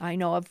 I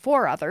know of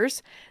 4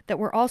 others that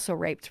were also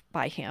raped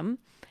by him.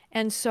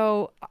 And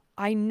so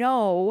I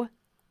know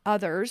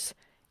others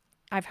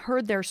I've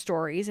heard their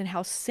stories and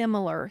how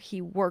similar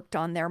he worked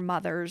on their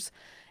mothers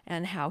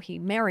and how he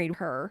married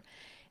her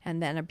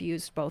and then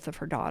abused both of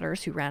her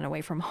daughters who ran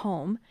away from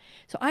home.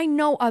 So I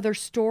know other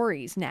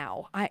stories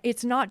now.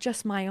 It's not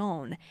just my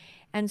own.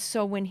 And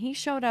so when he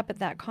showed up at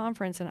that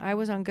conference and I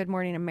was on Good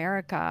Morning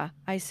America,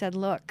 I said,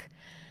 look,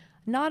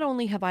 not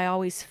only have I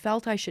always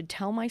felt I should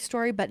tell my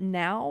story, but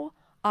now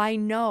I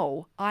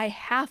know I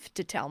have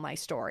to tell my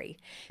story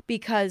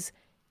because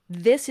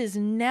this is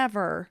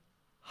never,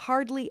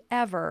 hardly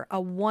ever a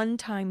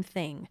one-time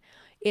thing.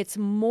 It's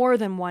more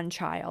than one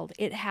child.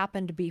 It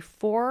happened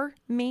before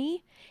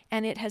me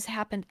and it has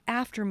happened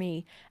after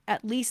me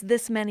at least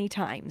this many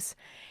times.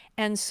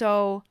 And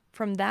so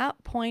from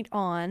that point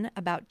on,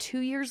 about 2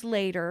 years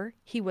later,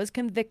 he was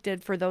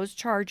convicted for those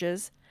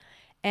charges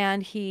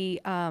and he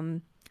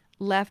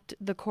left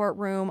the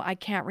courtroom. I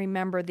can't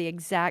remember the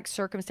exact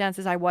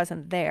circumstances. I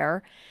wasn't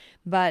there,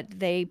 but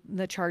the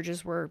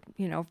charges were,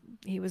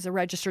 he was a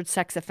registered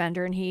sex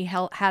offender and he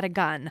had a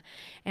gun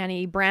and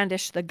he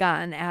brandished the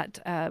gun at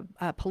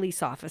a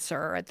police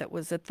officer that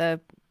was at the,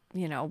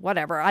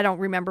 whatever. I don't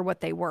remember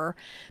what they were,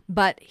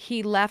 but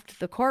he left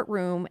the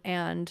courtroom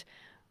and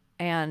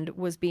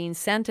was being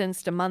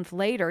sentenced a month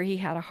later. He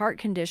had a heart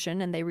condition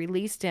and they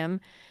released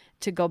him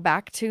to go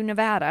back to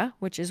Nevada,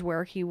 which is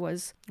where he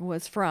was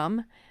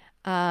from.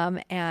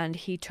 And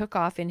he took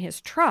off in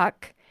his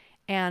truck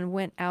and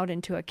went out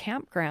into a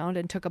campground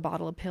and took a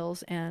bottle of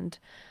pills and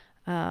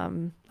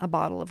a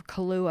bottle of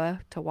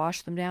Kahlua to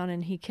wash them down,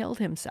 and he killed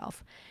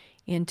himself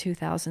in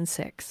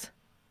 2006.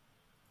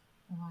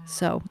 Wow.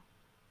 So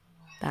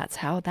that's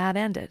how that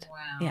ended.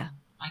 Wow. Yeah.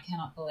 I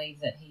cannot believe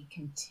that he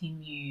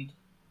continued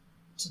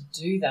to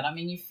do that. I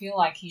mean, you feel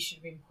like he should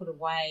have been put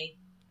away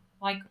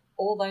like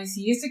all those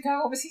years ago.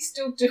 What was he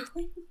still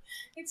doing?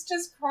 It's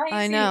just crazy.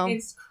 I know.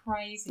 It's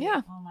crazy.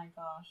 Yeah. Oh, my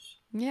gosh.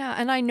 Yeah,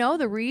 and I know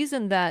the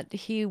reason that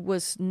he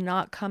was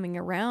not coming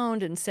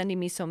around and sending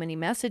me so many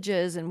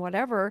messages and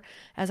whatever.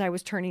 As I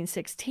was turning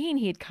 16,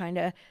 he'd kind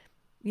of,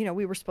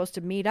 we were supposed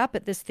to meet up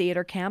at this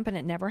theater camp and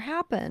it never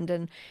happened.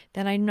 And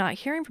then I'm not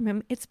hearing from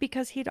him. It's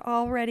because he had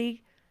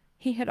already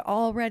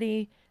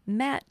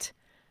met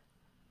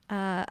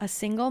a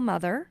single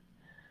mother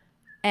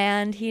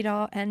and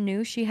and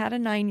knew she had a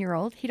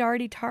 9-year-old. He'd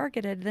already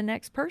targeted the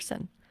next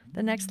person,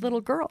 the next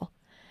little girl.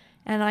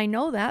 And I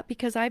know that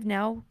because I've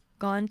now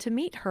gone to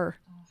meet her.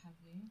 Oh, have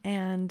you?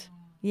 And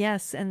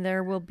yes, and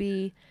there will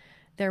be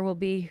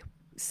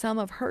some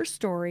of her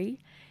story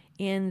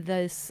in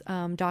this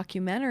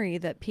documentary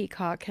that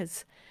Peacock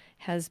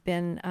has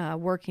been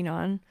working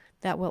on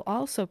that will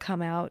also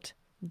come out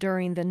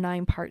during the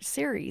 9-part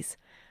series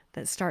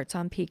that starts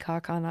on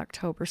Peacock on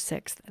October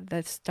 6th.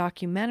 This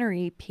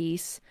documentary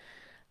piece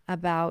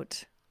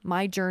about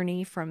my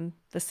journey from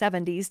the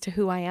 70s to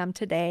who I am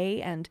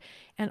today, and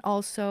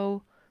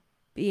also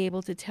be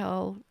able to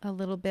tell a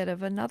little bit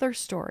of another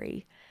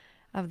story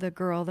of the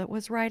girl that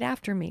was right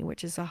after me,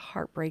 which is a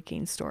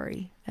heartbreaking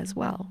story as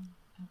well.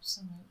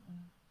 Absolutely.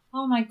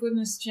 Oh my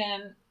goodness,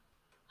 Jen.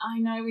 I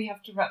know we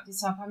have to wrap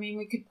this up. I mean,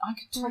 I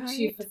could talk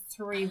to you for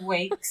 3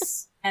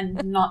 weeks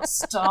and not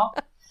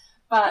stop.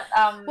 But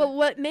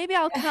well, maybe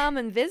I'll come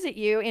and visit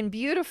you in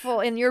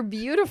your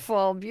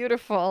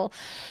beautiful.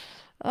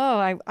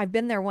 Oh, I've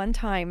been there one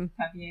time.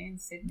 Have you in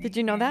Sydney? Did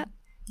you know that?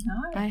 No.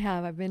 I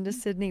have. I've been to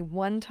Sydney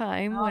one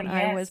time when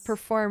I was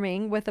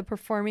performing with a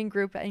performing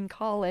group in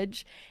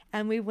college,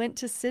 and we went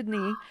to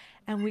Sydney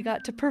and we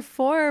got to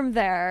perform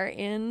there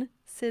in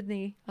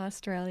Sydney,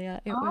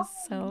 Australia. It was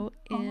so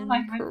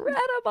incredible.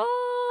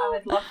 I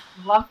would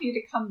love for you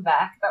to come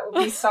back. That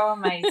would be so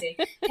amazing.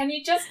 Can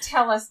you just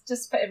tell us,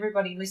 just for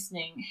everybody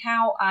listening,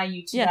 how are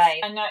you today? Yes.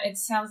 I know it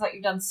sounds like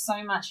you've done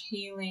so much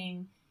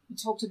healing. You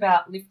talked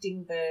about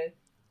lifting the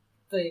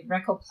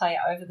record player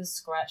over the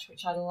scratch,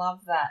 which I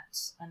love that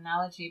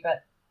analogy,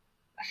 but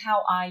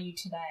how are you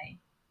today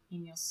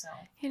in yourself?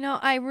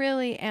 I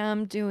really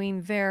am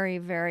doing very,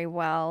 very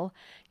well.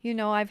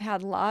 I've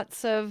had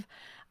lots of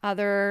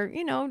other,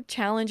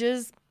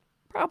 challenges,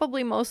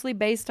 probably mostly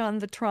based on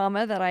the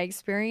trauma that I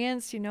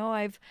experienced.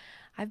 I've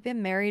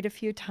been married a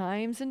few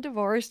times and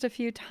divorced a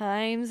few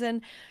times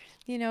and,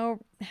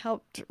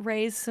 helped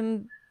raise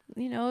some,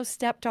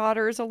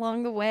 stepdaughters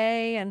along the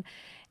way. And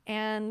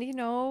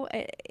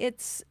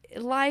it's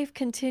life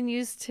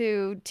continues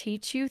to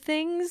teach you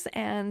things,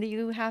 and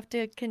you have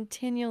to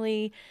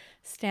continually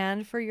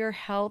stand for your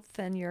health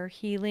and your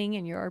healing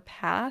and your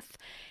path,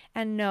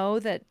 and know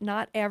that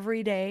not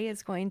every day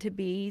is going to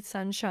be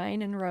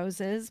sunshine and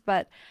roses,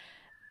 but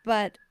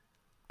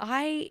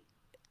I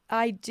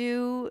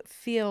do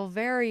feel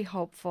very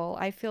hopeful.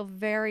 I feel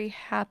very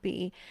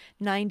happy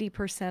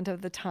 90%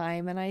 of the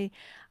time, and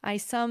I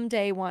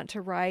someday want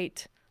to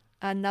write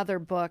another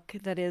book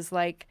that is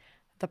like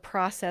the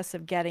process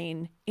of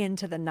getting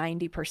into the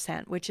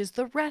 90%, which is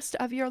the rest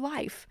of your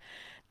life.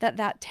 That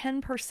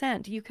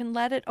 10%, you can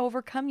let it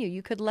overcome you.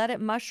 You could let it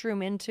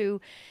mushroom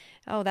into,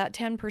 that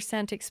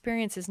 10%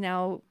 experience is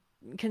now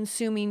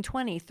consuming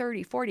 20,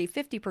 30, 40,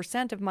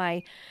 50%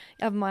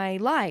 of my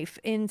life,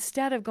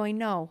 instead of going,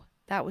 no,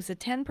 That was a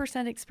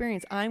 10%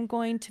 experience. I'm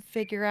going to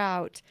figure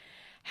out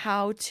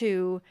how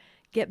to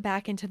get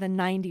back into the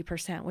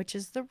 90%, which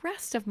is the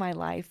rest of my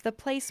life, the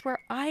place where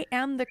I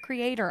am the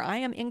creator. I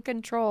am in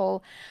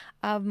control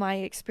of my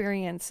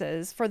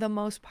experiences for the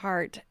most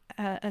part,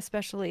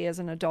 especially as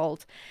an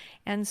adult.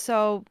 And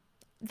so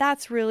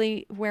that's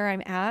really where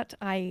I'm at.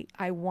 I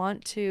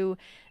want to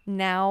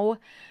now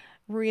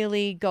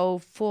really go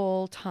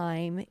full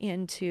time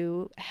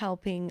into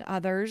helping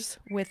others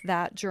with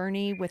that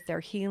journey, with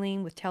their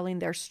healing, with telling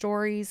their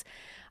stories.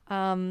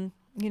 That's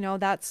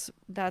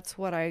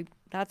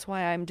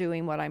why I'm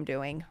doing what I'm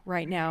doing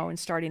right now and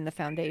starting the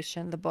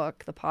foundation, the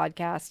book, the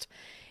podcast.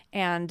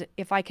 And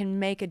if I can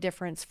make a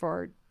difference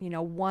for,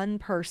 one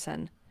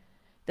person,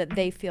 that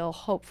they feel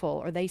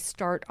hopeful or they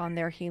start on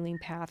their healing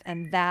path,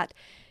 and that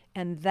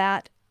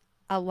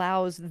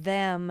allows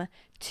them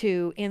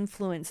to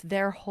influence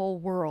their whole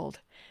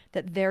world,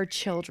 that their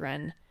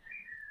children,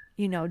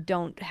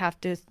 don't have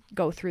to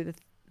go through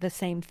the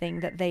same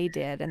thing that they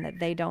did, and that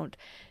they don't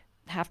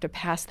have to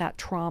pass that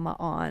trauma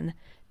on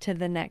to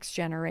the next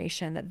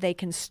generation, that they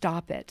can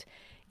stop it.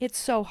 It's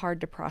so hard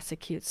to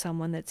prosecute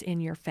someone that's in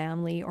your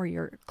family or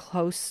a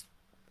close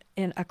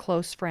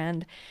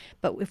friend.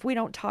 But if we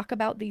don't talk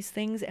about these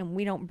things and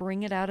we don't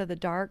bring it out of the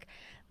dark,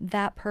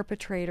 that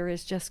perpetrator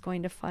is just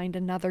going to find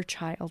another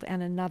child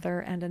and another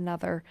and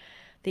another.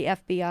 The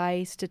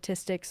FBI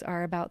statistics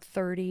are about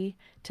 30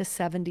 to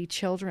 70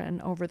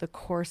 children over the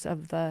course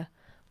of the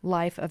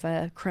life of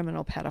a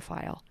criminal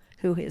pedophile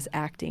who is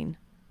acting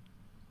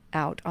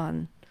out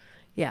on,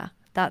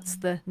 that's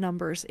the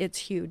numbers. It's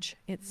huge.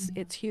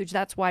 It's huge.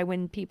 That's why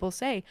when people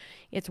say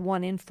it's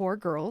 1 in 4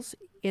 girls,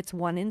 it's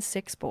 1 in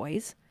 6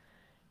 boys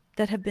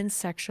that have been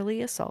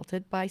sexually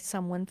assaulted by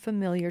someone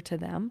familiar to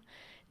them,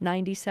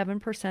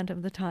 97%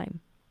 of the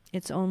time.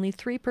 It's only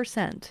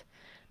 3%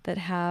 that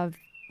have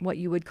what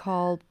you would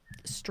call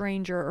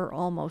stranger or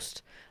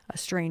almost a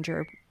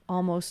stranger.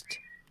 Almost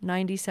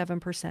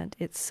 97%.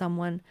 It's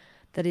someone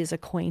that is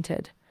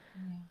acquainted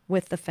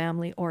with the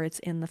family, or it's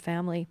in the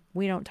family.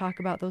 We don't talk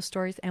about those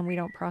stories, and we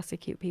don't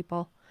prosecute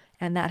people,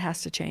 and that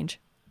has to change.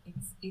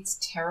 It's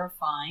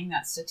terrifying,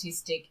 that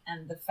statistic,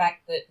 and the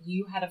fact that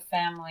you had a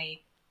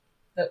family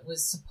that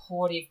was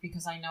supportive,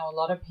 because I know a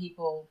lot of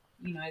people,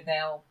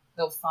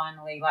 they'll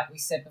finally, like we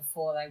said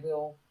before, they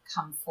will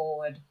come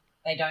forward.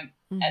 They don't,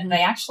 and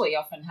they actually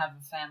often have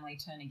a family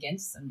turn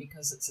against them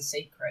because it's a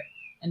secret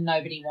and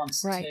nobody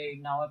wants to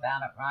know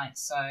about it, right?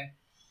 So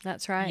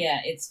that's right.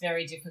 Yeah, it's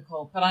very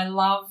difficult. But I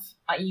love,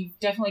 you've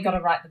definitely got to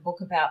write the book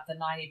about the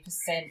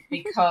 90%,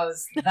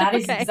 because that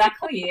is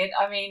exactly it.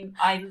 I mean,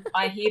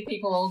 I hear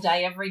people all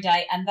day, every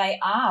day, and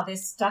they're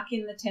stuck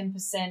in the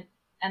 10%,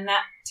 and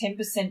that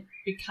 10%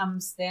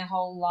 becomes their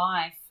whole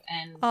life.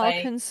 And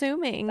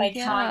consuming. They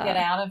can't get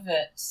out of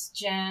it.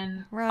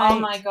 Jan, right. Oh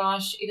my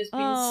gosh, it has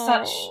been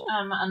such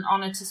an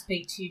honor to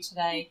speak to you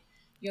today.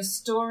 Your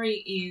story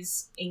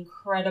is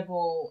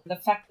incredible. The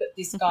fact that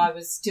this guy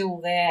was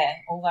still there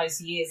all those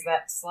years,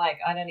 that's like,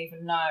 I don't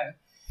even know.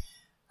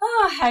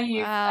 How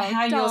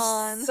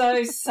you're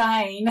so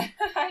sane.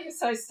 You're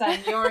so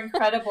sane. You're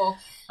incredible.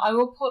 I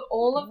will put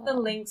all of the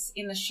links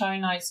in the show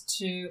notes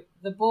to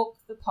the book,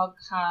 the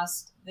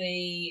podcast,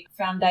 the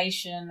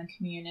foundation, the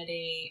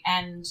community,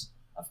 and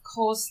of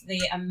course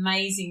the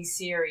amazing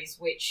series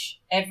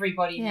which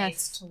everybody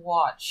needs to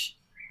watch.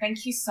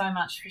 Thank you so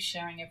much for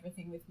sharing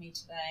everything with me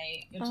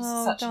today. You're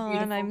just such a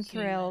beautiful I'm human.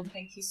 thrilled.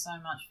 Thank you so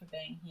much for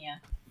being here.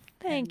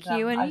 Thank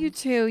you. And you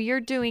too. You're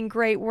doing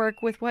great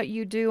work with what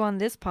you do on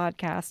this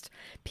podcast.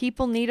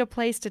 People need a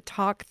place to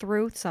talk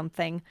through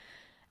something,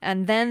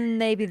 and then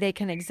maybe they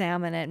can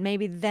examine it.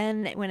 Maybe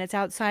then when it's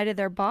outside of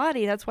their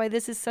body, that's why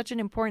this is such an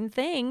important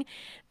thing.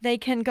 They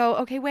can go,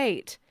 okay,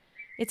 wait,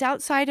 it's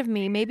outside of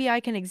me. Maybe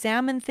I can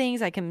examine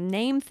things, I can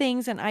name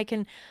things, and I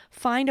can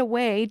find a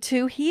way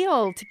to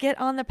heal, to get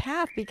on the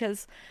path,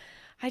 because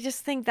I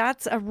just think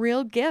that's a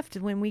real gift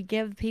when we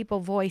give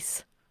people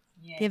voice,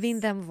 giving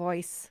them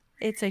voice.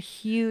 It's a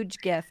huge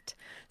gift.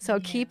 So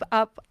keep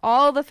up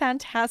all the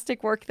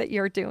fantastic work that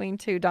you're doing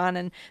too, Dawn.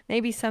 And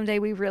maybe someday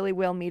we really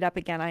will meet up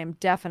again. I am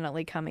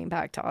definitely coming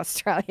back to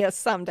Australia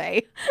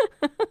someday.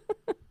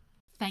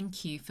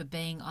 Thank you for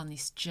being on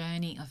this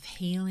journey of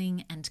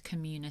healing and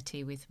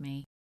community with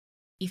me.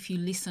 If you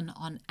listen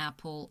on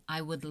Apple,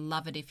 I would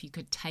love it if you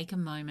could take a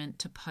moment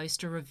to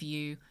post a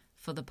review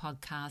for the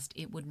podcast.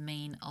 It would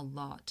mean a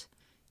lot.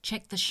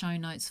 Check the show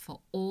notes for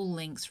all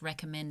links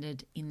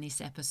recommended in this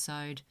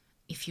episode.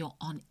 If you're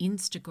on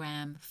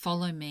Instagram,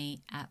 follow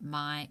me at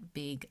My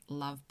Big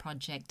Love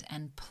Project,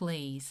 and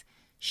please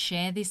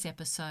share this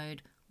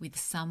episode with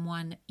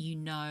someone you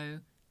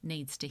know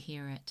needs to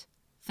hear it.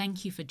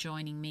 Thank you for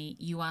joining me.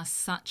 You are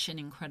such an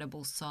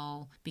incredible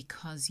soul,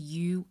 because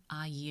you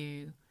are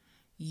you.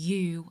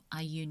 You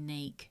are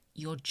unique.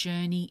 Your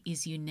journey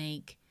is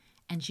unique,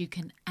 and you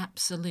can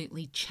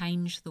absolutely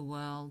change the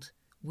world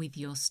with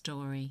your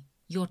story.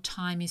 Your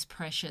time is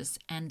precious,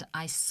 and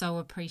I so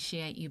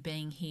appreciate you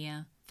being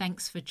here.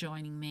 Thanks for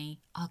joining me.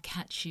 I'll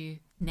catch you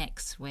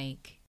next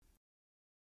week.